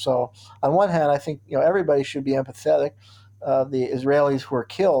 So, on one hand, I think everybody should be empathetic. The Israelis who were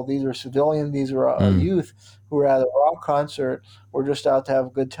killed, these are civilians, these are youth who were at a rock concert, were just out to have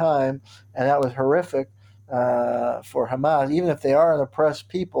a good time, and that was horrific for Hamas. Even if they are an oppressed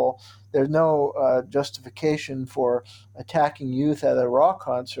people, there's no justification for attacking youth at a rock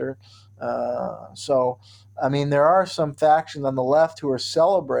concert. So, I mean, there are some factions on the left who are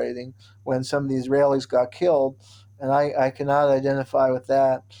celebrating when some of the Israelis got killed, and I cannot identify with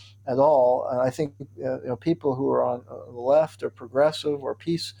that at all. I think people who are on the left or progressive or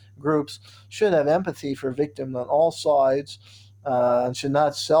peace groups should have empathy for victims on all sides and should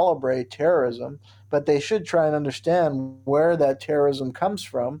not celebrate terrorism, but they should try and understand where that terrorism comes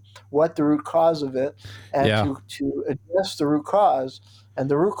from, what the root cause of it, and to address the root cause. And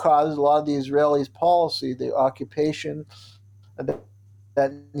the root cause is a lot of the Israelis' policy, the occupation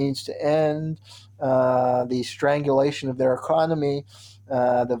that needs to end, the strangulation of their economy,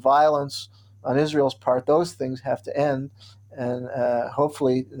 the violence on Israel's part. Those things have to end, and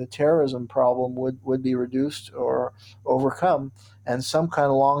hopefully the terrorism problem would be reduced or overcome. And some kind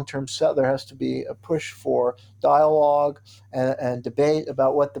of long-term there has to be a push for dialogue and debate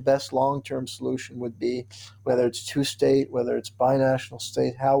about what the best long-term solution would be, whether it's two-state, whether it's binational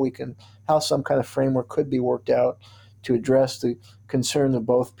state, how some kind of framework could be worked out to address the concerns of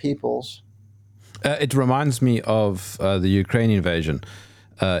both peoples. It reminds me of the Ukraine invasion.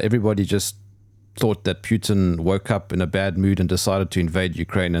 Everybody just thought that Putin woke up in a bad mood and decided to invade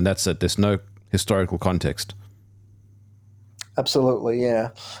Ukraine, and that's it. There's no historical context. Absolutely, yeah.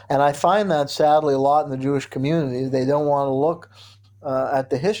 And I find that sadly a lot in the Jewish community. They don't want to look at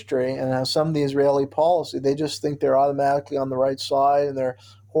the history and how some of the Israeli policy. They just think they're automatically on the right side, and they're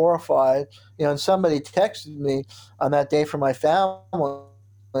horrified. And somebody texted me on that day from my family,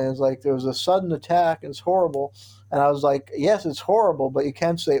 and it was like, there was a sudden attack, and it's horrible. And I was like, yes, it's horrible, but you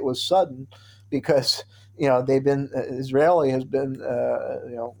can't say it was sudden, because Israeli has been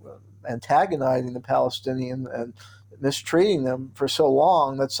antagonizing the Palestinians and mistreating them for so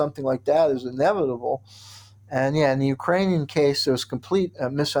long that something like that is inevitable. And in the Ukrainian case, there was complete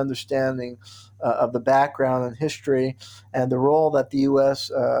misunderstanding of the background and history and the role that the U.S.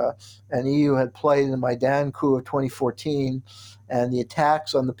 And EU had played in the Maidan coup of 2014 and the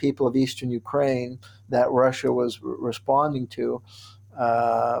attacks on the people of eastern Ukraine that Russia was responding to,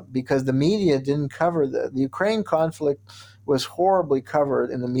 because the media didn't cover the Ukraine conflict was horribly covered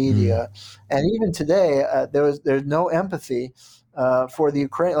in the media. And even today, there's no empathy for the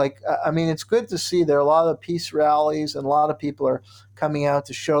Ukraine. It's good to see there are a lot of peace rallies, and a lot of people are coming out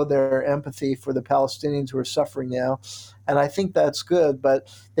to show their empathy for the Palestinians who are suffering now. And I think that's good, but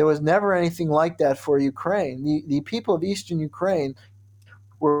there was never anything like that for Ukraine. The people of eastern Ukraine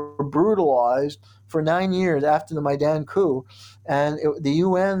were brutalized for 9 years after the Maidan coup. And the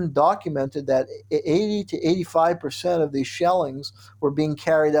UN documented that 80 to 85% of these shellings were being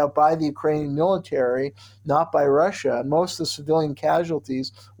carried out by the Ukrainian military, not by Russia. And most of the civilian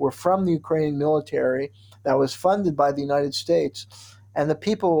casualties were from the Ukrainian military that was funded by the United States. And the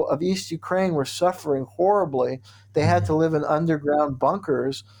people of East Ukraine were suffering horribly. They had to live in underground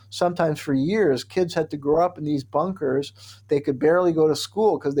bunkers, sometimes for years. Kids had to grow up in these bunkers. They could barely go to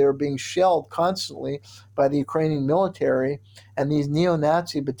school because they were being shelled constantly by the Ukrainian military. And these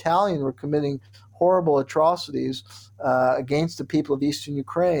neo-Nazi battalions were committing horrible atrocities against the people of Eastern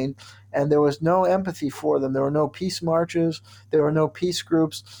Ukraine. And there was no empathy for them. There were no peace marches. There were no peace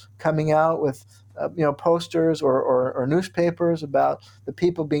groups coming out with posters or newspapers about the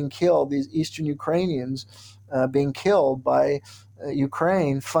people being killed, these Eastern Ukrainians being killed by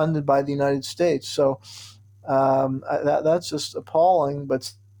Ukraine, funded by the United States. So that's just appalling.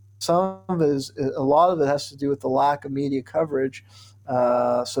 But some of it a lot of it has to do with the lack of media coverage.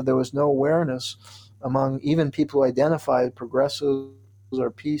 So there was no awareness among even people who identified progressives or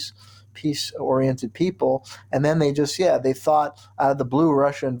peace-oriented people. And then they thought out of the blue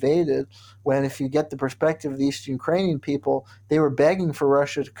Russia invaded, when if you get the perspective of the Eastern Ukrainian people, they were begging for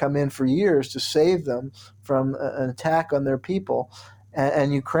Russia to come in for years to save them from an attack on their people.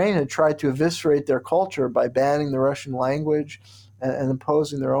 And Ukraine had tried to eviscerate their culture by banning the Russian language and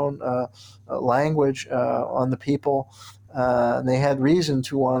imposing their own language on the people. And they had reason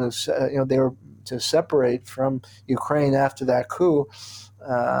to want to, they were to separate from Ukraine after that coup.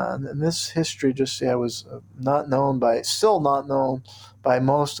 And this history was still not known by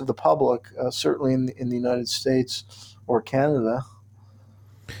most of the public, certainly in the United States or Canada.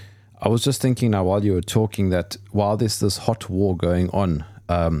 I was just thinking now while you were talking that while there's this hot war going on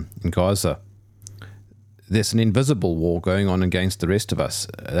in Gaza, there's an invisible war going on against the rest of us.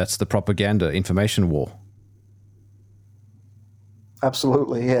 That's the propaganda, information war.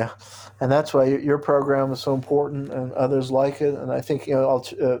 Absolutely, yeah, and that's why your program is so important, and others like it. And I think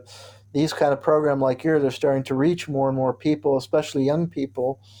these kind of program like yours are starting to reach more and more people, especially young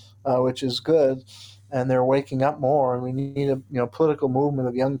people, which is good. And they're waking up more, and we need a political movement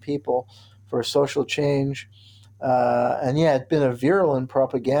of young people for social change. And yeah, it's been a virulent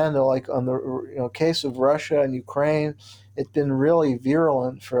propaganda, like on the case of Russia and Ukraine. It's been really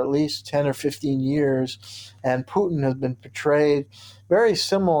virulent for at least 10 or 15 years, and Putin has been portrayed very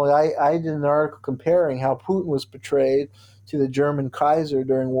similarly. I did an article comparing how Putin was portrayed to the German Kaiser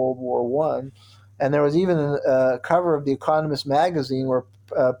during World War One, and there was even a cover of the Economist magazine where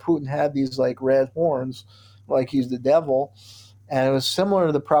Putin had these like red horns, like he's the devil, and it was similar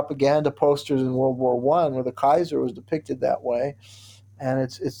to the propaganda posters in World War One, where the Kaiser was depicted that way. And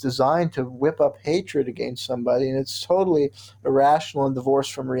it's designed to whip up hatred against somebody, and it's totally irrational and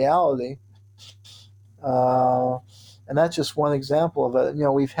divorced from reality. Uh, and that's just one example of it.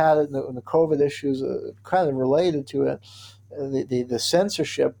 We've had it in the COVID issues, kind of related to it, the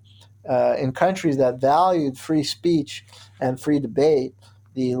censorship in countries that valued free speech and free debate.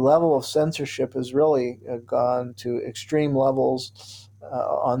 The level of censorship has really gone to extreme levels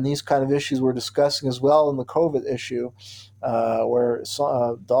on these kind of issues we're discussing, as well in the COVID issue, where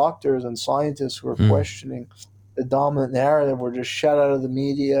doctors and scientists who are questioning the dominant narrative were just shut out of the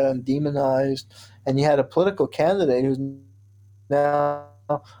media and demonized. And you had a political candidate who's now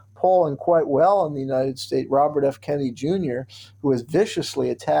polling quite well in the United States, Robert F. Kennedy Jr., who was viciously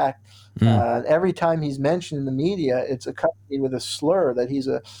attacked. And every time he's mentioned in the media, it's accompanied with a slur that he's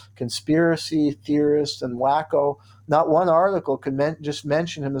a conspiracy theorist and wacko. Not one article could just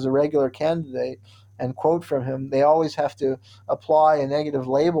mention him as a regular candidate and quote from him. They always have to apply a negative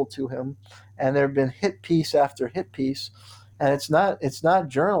label to him. And there have been hit piece after hit piece. And it's not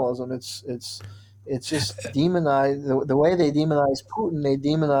journalism. It's just demonized. The way they demonize Putin, they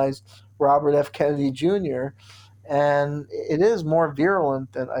demonize Robert F. Kennedy Jr., and it is more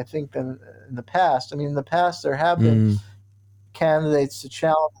virulent than I think than in the past. I mean, in the past there have been candidates to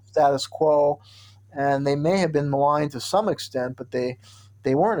challenge the status quo, and they may have been maligned to some extent, but they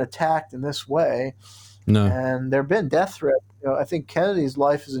weren't attacked in this way. No. And there have been death threats. I think Kennedy's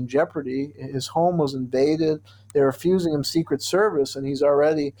life is in jeopardy. His home was invaded. They're refusing him Secret Service, and he's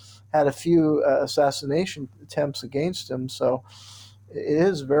already had a few assassination attempts against him. So it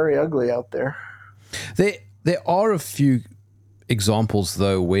is very ugly out there. There are a few examples,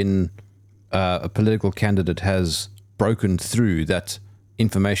 though, when a political candidate has broken through that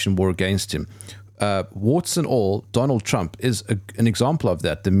information war against him. Warts and all, Donald Trump is an example of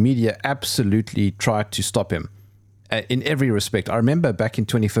that. The media absolutely tried to stop him in every respect. I remember back in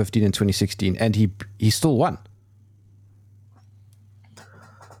 2015 and 2016, and he still won.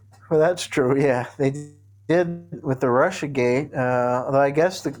 Well, that's true, yeah. They did with the Russiagate, although I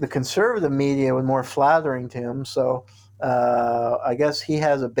guess the conservative media was more flattering to him, so I guess he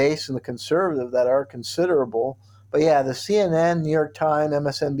has a base in the conservative that are considerable. But yeah, the CNN, New York Times,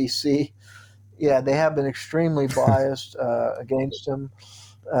 MSNBC, yeah, they have been extremely biased against him.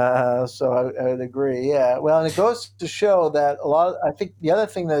 So I would agree. Yeah. Well, and it goes to show that I think the other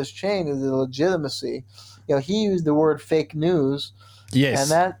thing that has changed is the legitimacy. He used the word fake news. Yes.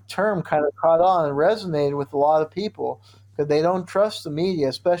 And that term kind of caught on and resonated with a lot of people because they don't trust the media,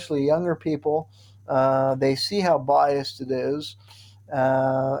 especially younger people. They see how biased it is,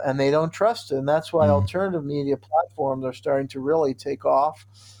 and they don't trust it. And that's why alternative media platforms are starting to really take off.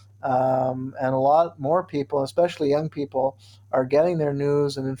 And a lot more people, especially young people, are getting their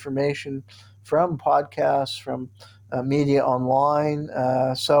news and information from podcasts, from media online.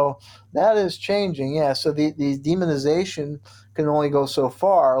 So that is changing. Yeah. So the demonization can only go so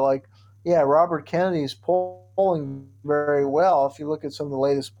far. Like, yeah, Robert Kennedy's polling very well. If you look at some of the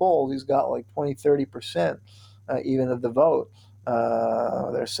latest polls, he's got like 20-30% even of the vote,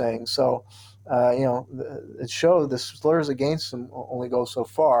 they're saying. So, it shows the slurs against him only go so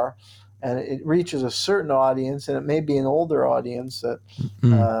far, and it reaches a certain audience, and it may be an older audience that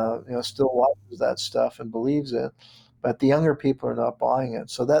still watches that stuff and believes it, but the younger people are not buying it.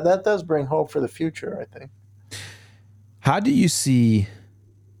 So that does bring hope for the future, I think. How do you see?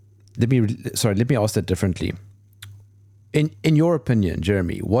 Let me ask that differently. In your opinion,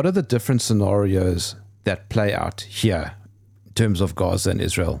 Jeremy, what are the different scenarios that play out here in terms of Gaza and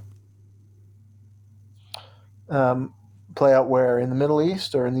Israel? Play out where? In the Middle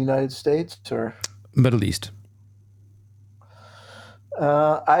East or in the United States or Middle East?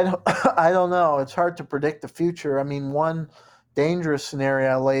 I don't know. It's hard to predict the future. I mean, one dangerous scenario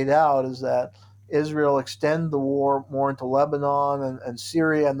I laid out is that Israel extend the war more into Lebanon and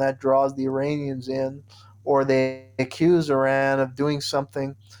Syria, and that draws the Iranians in, or they accuse Iran of doing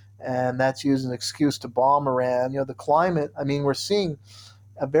something, and that's used as an excuse to bomb Iran. The climate. I mean, we're seeing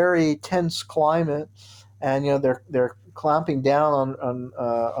a very tense climate, and they're clamping down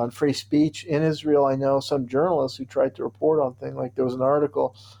on free speech in Israel. I know some journalists who tried to report on things. Like there was an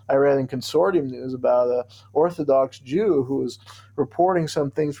article I read in Consortium News about a Orthodox Jew who was reporting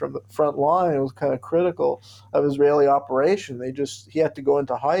some things from the front line. It was kind of critical of Israeli operation. He had to go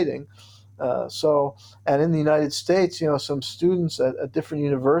into hiding. And in the United States, some students at different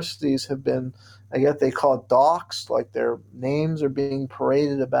universities have been, I guess they call it doxxed, like their names are being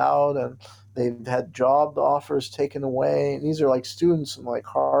paraded about, and they've had job offers taken away. And these are like students from like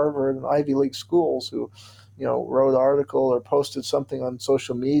Harvard and Ivy League schools who, wrote an article or posted something on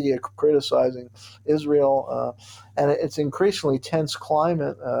social media criticizing Israel. And it's increasingly tense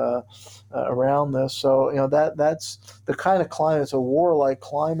climate around this. So, that's the kind of climate. It's a warlike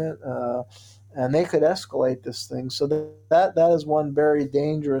climate. And they could escalate this thing. So that is one very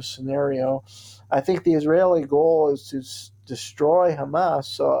dangerous scenario. I think the Israeli goal is to destroy Hamas.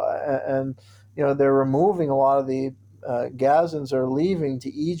 So and they're removing a lot of the Gazans are leaving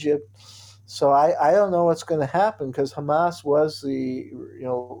to Egypt. So I don't know what's going to happen, because Hamas was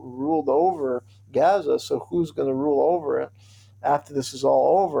ruled over Gaza. So who's going to rule over it after this is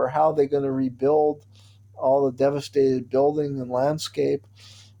all over? How are they going to rebuild all the devastated buildings and landscape?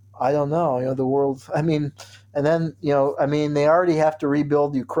 I don't know. The world. I mean, and then they already have to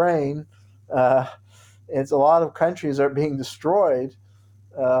rebuild Ukraine. It's a lot of countries are being destroyed,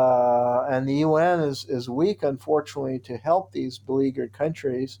 and the UN is weak, unfortunately, to help these beleaguered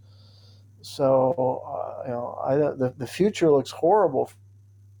countries. So the future looks horrible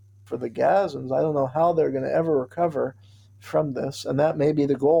for the Gazans. I don't know how they're going to ever recover from this, and that may be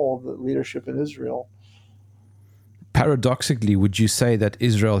the goal of the leadership in Israel. Paradoxically, would you say that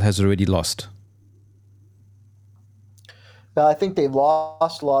Israel has already lost? Now, I think they've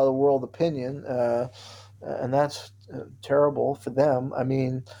lost a lot of the world opinion, and that's terrible for them. I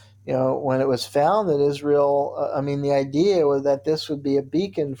mean, when it was founded, Israel, the idea was that this would be a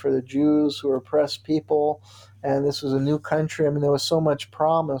beacon for the Jews who were oppressed people, and this was a new country. I mean, there was so much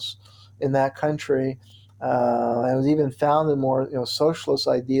promise in that country. It was even founded more, socialist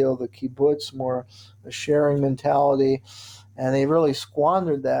ideal, the kibbutz, more a sharing mentality, and they really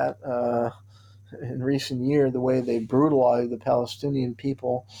squandered that in recent years, the way they brutalized the Palestinian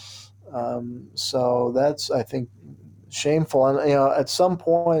people. So that's, I think, shameful. And at some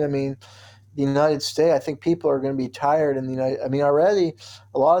point, the United States, I think people are going to be tired in the United. Already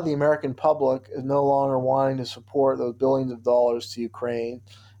a lot of the American public is no longer wanting to support those billions of dollars to Ukraine,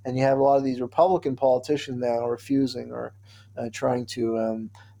 and you have a lot of these Republican politicians now refusing or trying to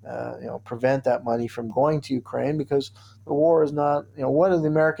prevent that money from going to Ukraine, because the war is not. What does the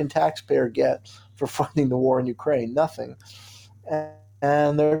American taxpayer get for funding the war in Ukraine? Nothing.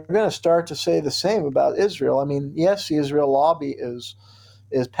 And they're going to start to say the same about Israel. Yes, the Israel lobby is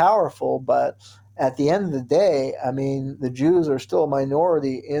powerful, but at the end of the day, the Jews are still a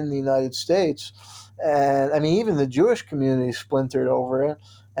minority in the United States, and even the Jewish community splintered over it.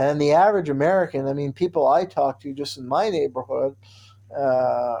 And the average American, people I talk to just in my neighborhood,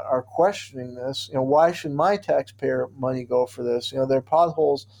 are questioning this. Why should my taxpayer money go for this? There are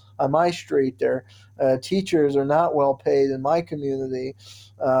potholes on my street. Their teachers are not well paid in my community.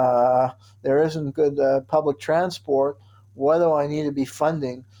 There isn't good public transport. What do I need to be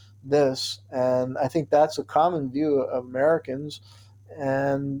funding this? And I think that's a common view of Americans.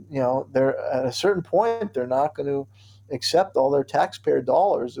 And they're at a certain point, they're not going to accept all their taxpayer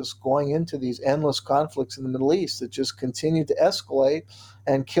dollars just going into these endless conflicts in the Middle East that just continue to escalate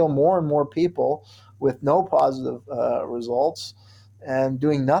and kill more and more people with no positive results, and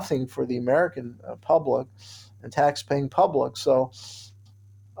doing nothing for the American public and tax-paying public. So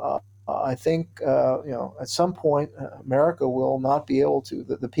I think at some point America will not be able to.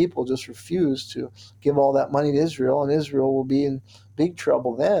 The people just refuse to give all that money to Israel, and Israel will be in big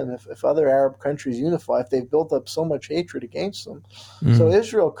trouble then if other Arab countries unify, if they've built up so much hatred against them. So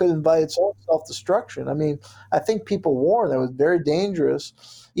Israel could invite its own self-destruction. I think people warned that it was very dangerous.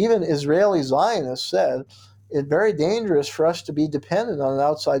 Even Israeli Zionists said it's very dangerous for us to be dependent on an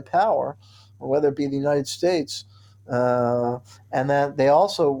outside power, whether it be the United States. And that they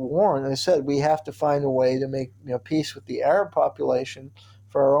also warned, they said, we have to find a way to make peace with the Arab population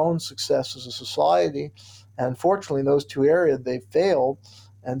for our own success as a society. And unfortunately, in those two areas, they've failed.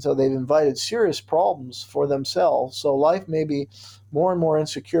 And so they've invited serious problems for themselves. So life may be more and more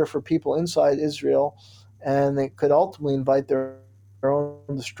insecure for people inside Israel, and they could ultimately invite their own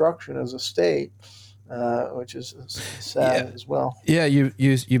destruction as a state. which is Yeah. sad as well. Yeah,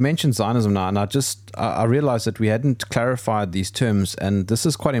 you mentioned Zionism now, and I realized that we hadn't clarified these terms, and this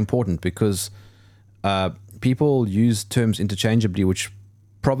is quite important because people use terms interchangeably, which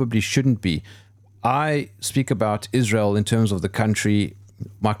probably shouldn't be. I speak about Israel in terms of the country.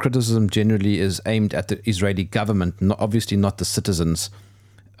 My criticism generally is aimed at the Israeli government, obviously not the citizens.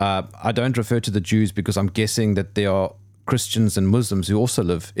 I don't refer to the Jews because I'm guessing that there are Christians and Muslims who also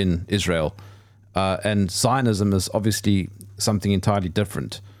live in Israel. And Zionism is obviously something entirely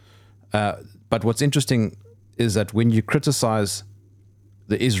different. But what's interesting is that when you criticize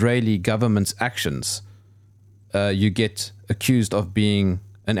the Israeli government's actions, you get accused of being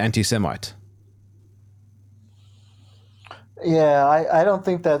an anti-Semite. Yeah, I don't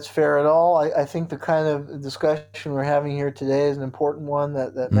think that's fair at all. I think the kind of discussion we're having here today is an important one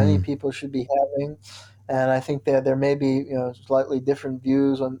that many people should be having. And I think that there may be slightly different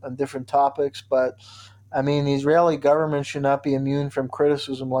views on different topics, but I mean, the Israeli government should not be immune from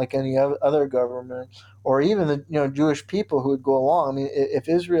criticism like any other government, or even the Jewish people who would go along. I mean, if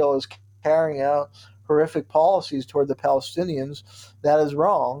Israel is carrying out horrific policies toward the Palestinians, that is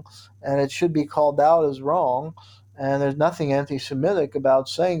wrong, and it should be called out as wrong. And there's nothing anti-Semitic about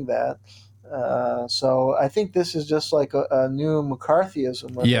saying that. So I think this is just like a new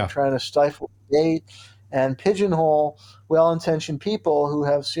McCarthyism where they're trying to stifle debate and pigeonhole well-intentioned people who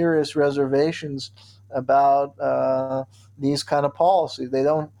have serious reservations about these kind of policies. They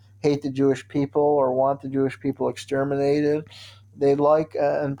don't hate the Jewish people or want the Jewish people exterminated. They'd like,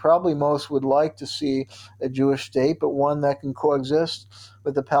 and probably most would like to see a Jewish state, but one that can coexist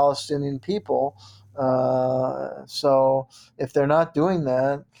with the Palestinian people. So if they're not doing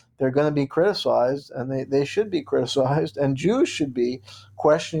that, they're going to be criticized, and they should be criticized, and Jews should be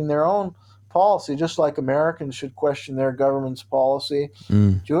questioning their own policy, just like Americans should question their government's policy.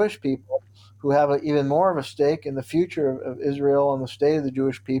 Jewish people, who have even more of a stake in the future of Israel and the state of the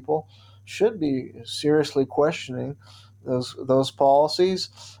Jewish people, should be seriously questioning those policies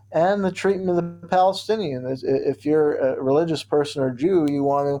and the treatment of the Palestinian. If you're a religious person or Jew, you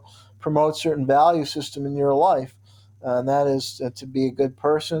want to promote certain value system in your life, and that is to be a good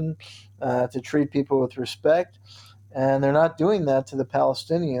person, to treat people with respect. And they're not doing that to the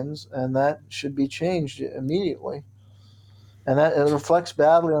Palestinians, and that should be changed immediately. And that it reflects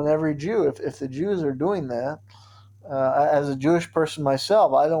badly on every Jew. If the Jews are doing that, as a Jewish person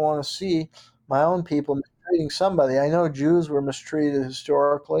myself, I don't want to see my own people mistreating somebody. I know Jews were mistreated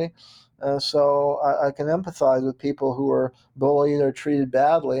historically, so I can empathize with people who are bullied or treated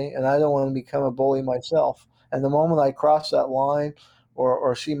badly, and I don't want to become a bully myself. And the moment I cross that line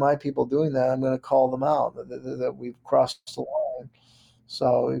or see my people doing that, I'm going to call them out that we've crossed the line.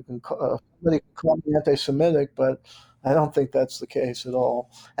 So you can somebody can call me anti-Semitic, but I don't think that's the case at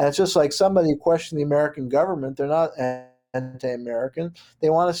all. And it's just like somebody questioned the American government. They're not anti-American. They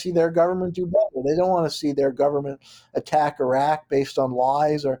want to see their government do better. They don't want to see their government attack Iraq based on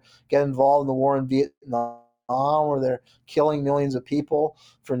lies or get involved in the war in Vietnam where they're killing millions of people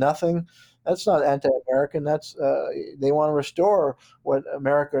for nothing. That's not anti-American. That's they want to restore what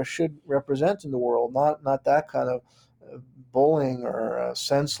America should represent in the world, not that kind of bullying or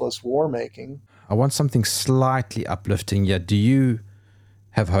senseless war making. I want something slightly uplifting here. Do you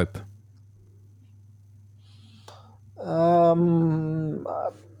have hope? I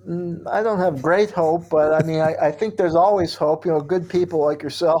don't have great hope, but I mean, I think there's always hope. Good people like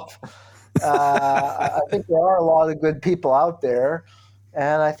yourself. I think there are a lot of good people out there,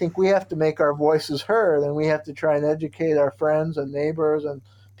 and I think we have to make our voices heard, and we have to try and educate our friends and neighbors and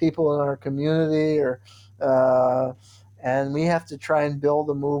people in our community, and we have to try and build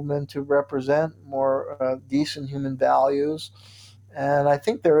a movement to represent more decent human values. And I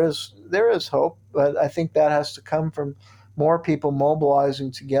think there is hope, but I think that has to come from more people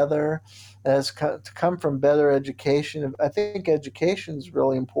mobilizing together. It has to come from better education. I think education is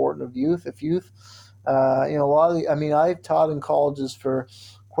really important of youth. If youth, a lot of I mean, I've taught in colleges for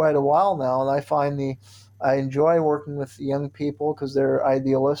quite a while now, and I enjoy working with young people because they're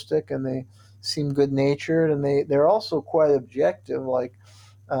idealistic and they seem good natured, and they're also quite objective. Like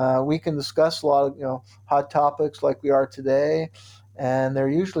we can discuss a lot of hot topics like we are today, and they're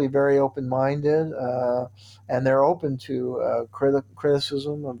usually very open-minded, and they're open to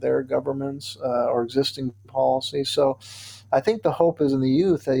criticism of their governments or existing policies. So I think the hope is in the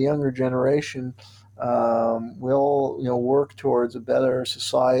youth, a younger generation will work towards a better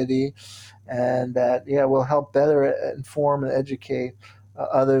society, and that will help better inform and educate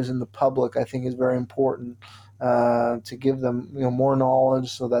others in the public. I think is very important to give them more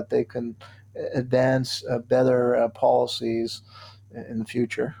knowledge so that they can advance better policies in the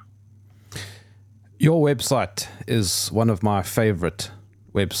future. Your website is one of my favorite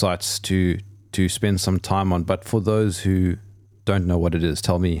websites to spend some time on. But for those who don't know what it is,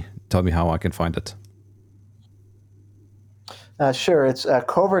 tell me how I can find it. Sure, it's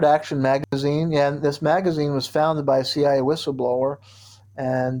Covert Action Magazine. Yeah, and this magazine was founded by a CIA whistleblower.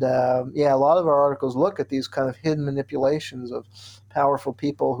 And a lot of our articles look at these kind of hidden manipulations of powerful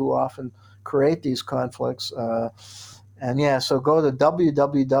people who often create these conflicts. So go to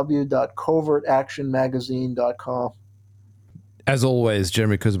www.covertactionmagazine.com. As always,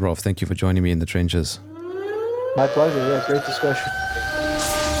 Jeremy Kuzmarov, thank you for joining me in the trenches. My pleasure. Yeah, great discussion.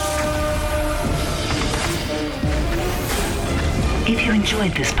 If you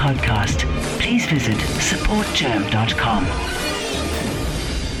enjoyed this podcast, please visit supportgerm.com.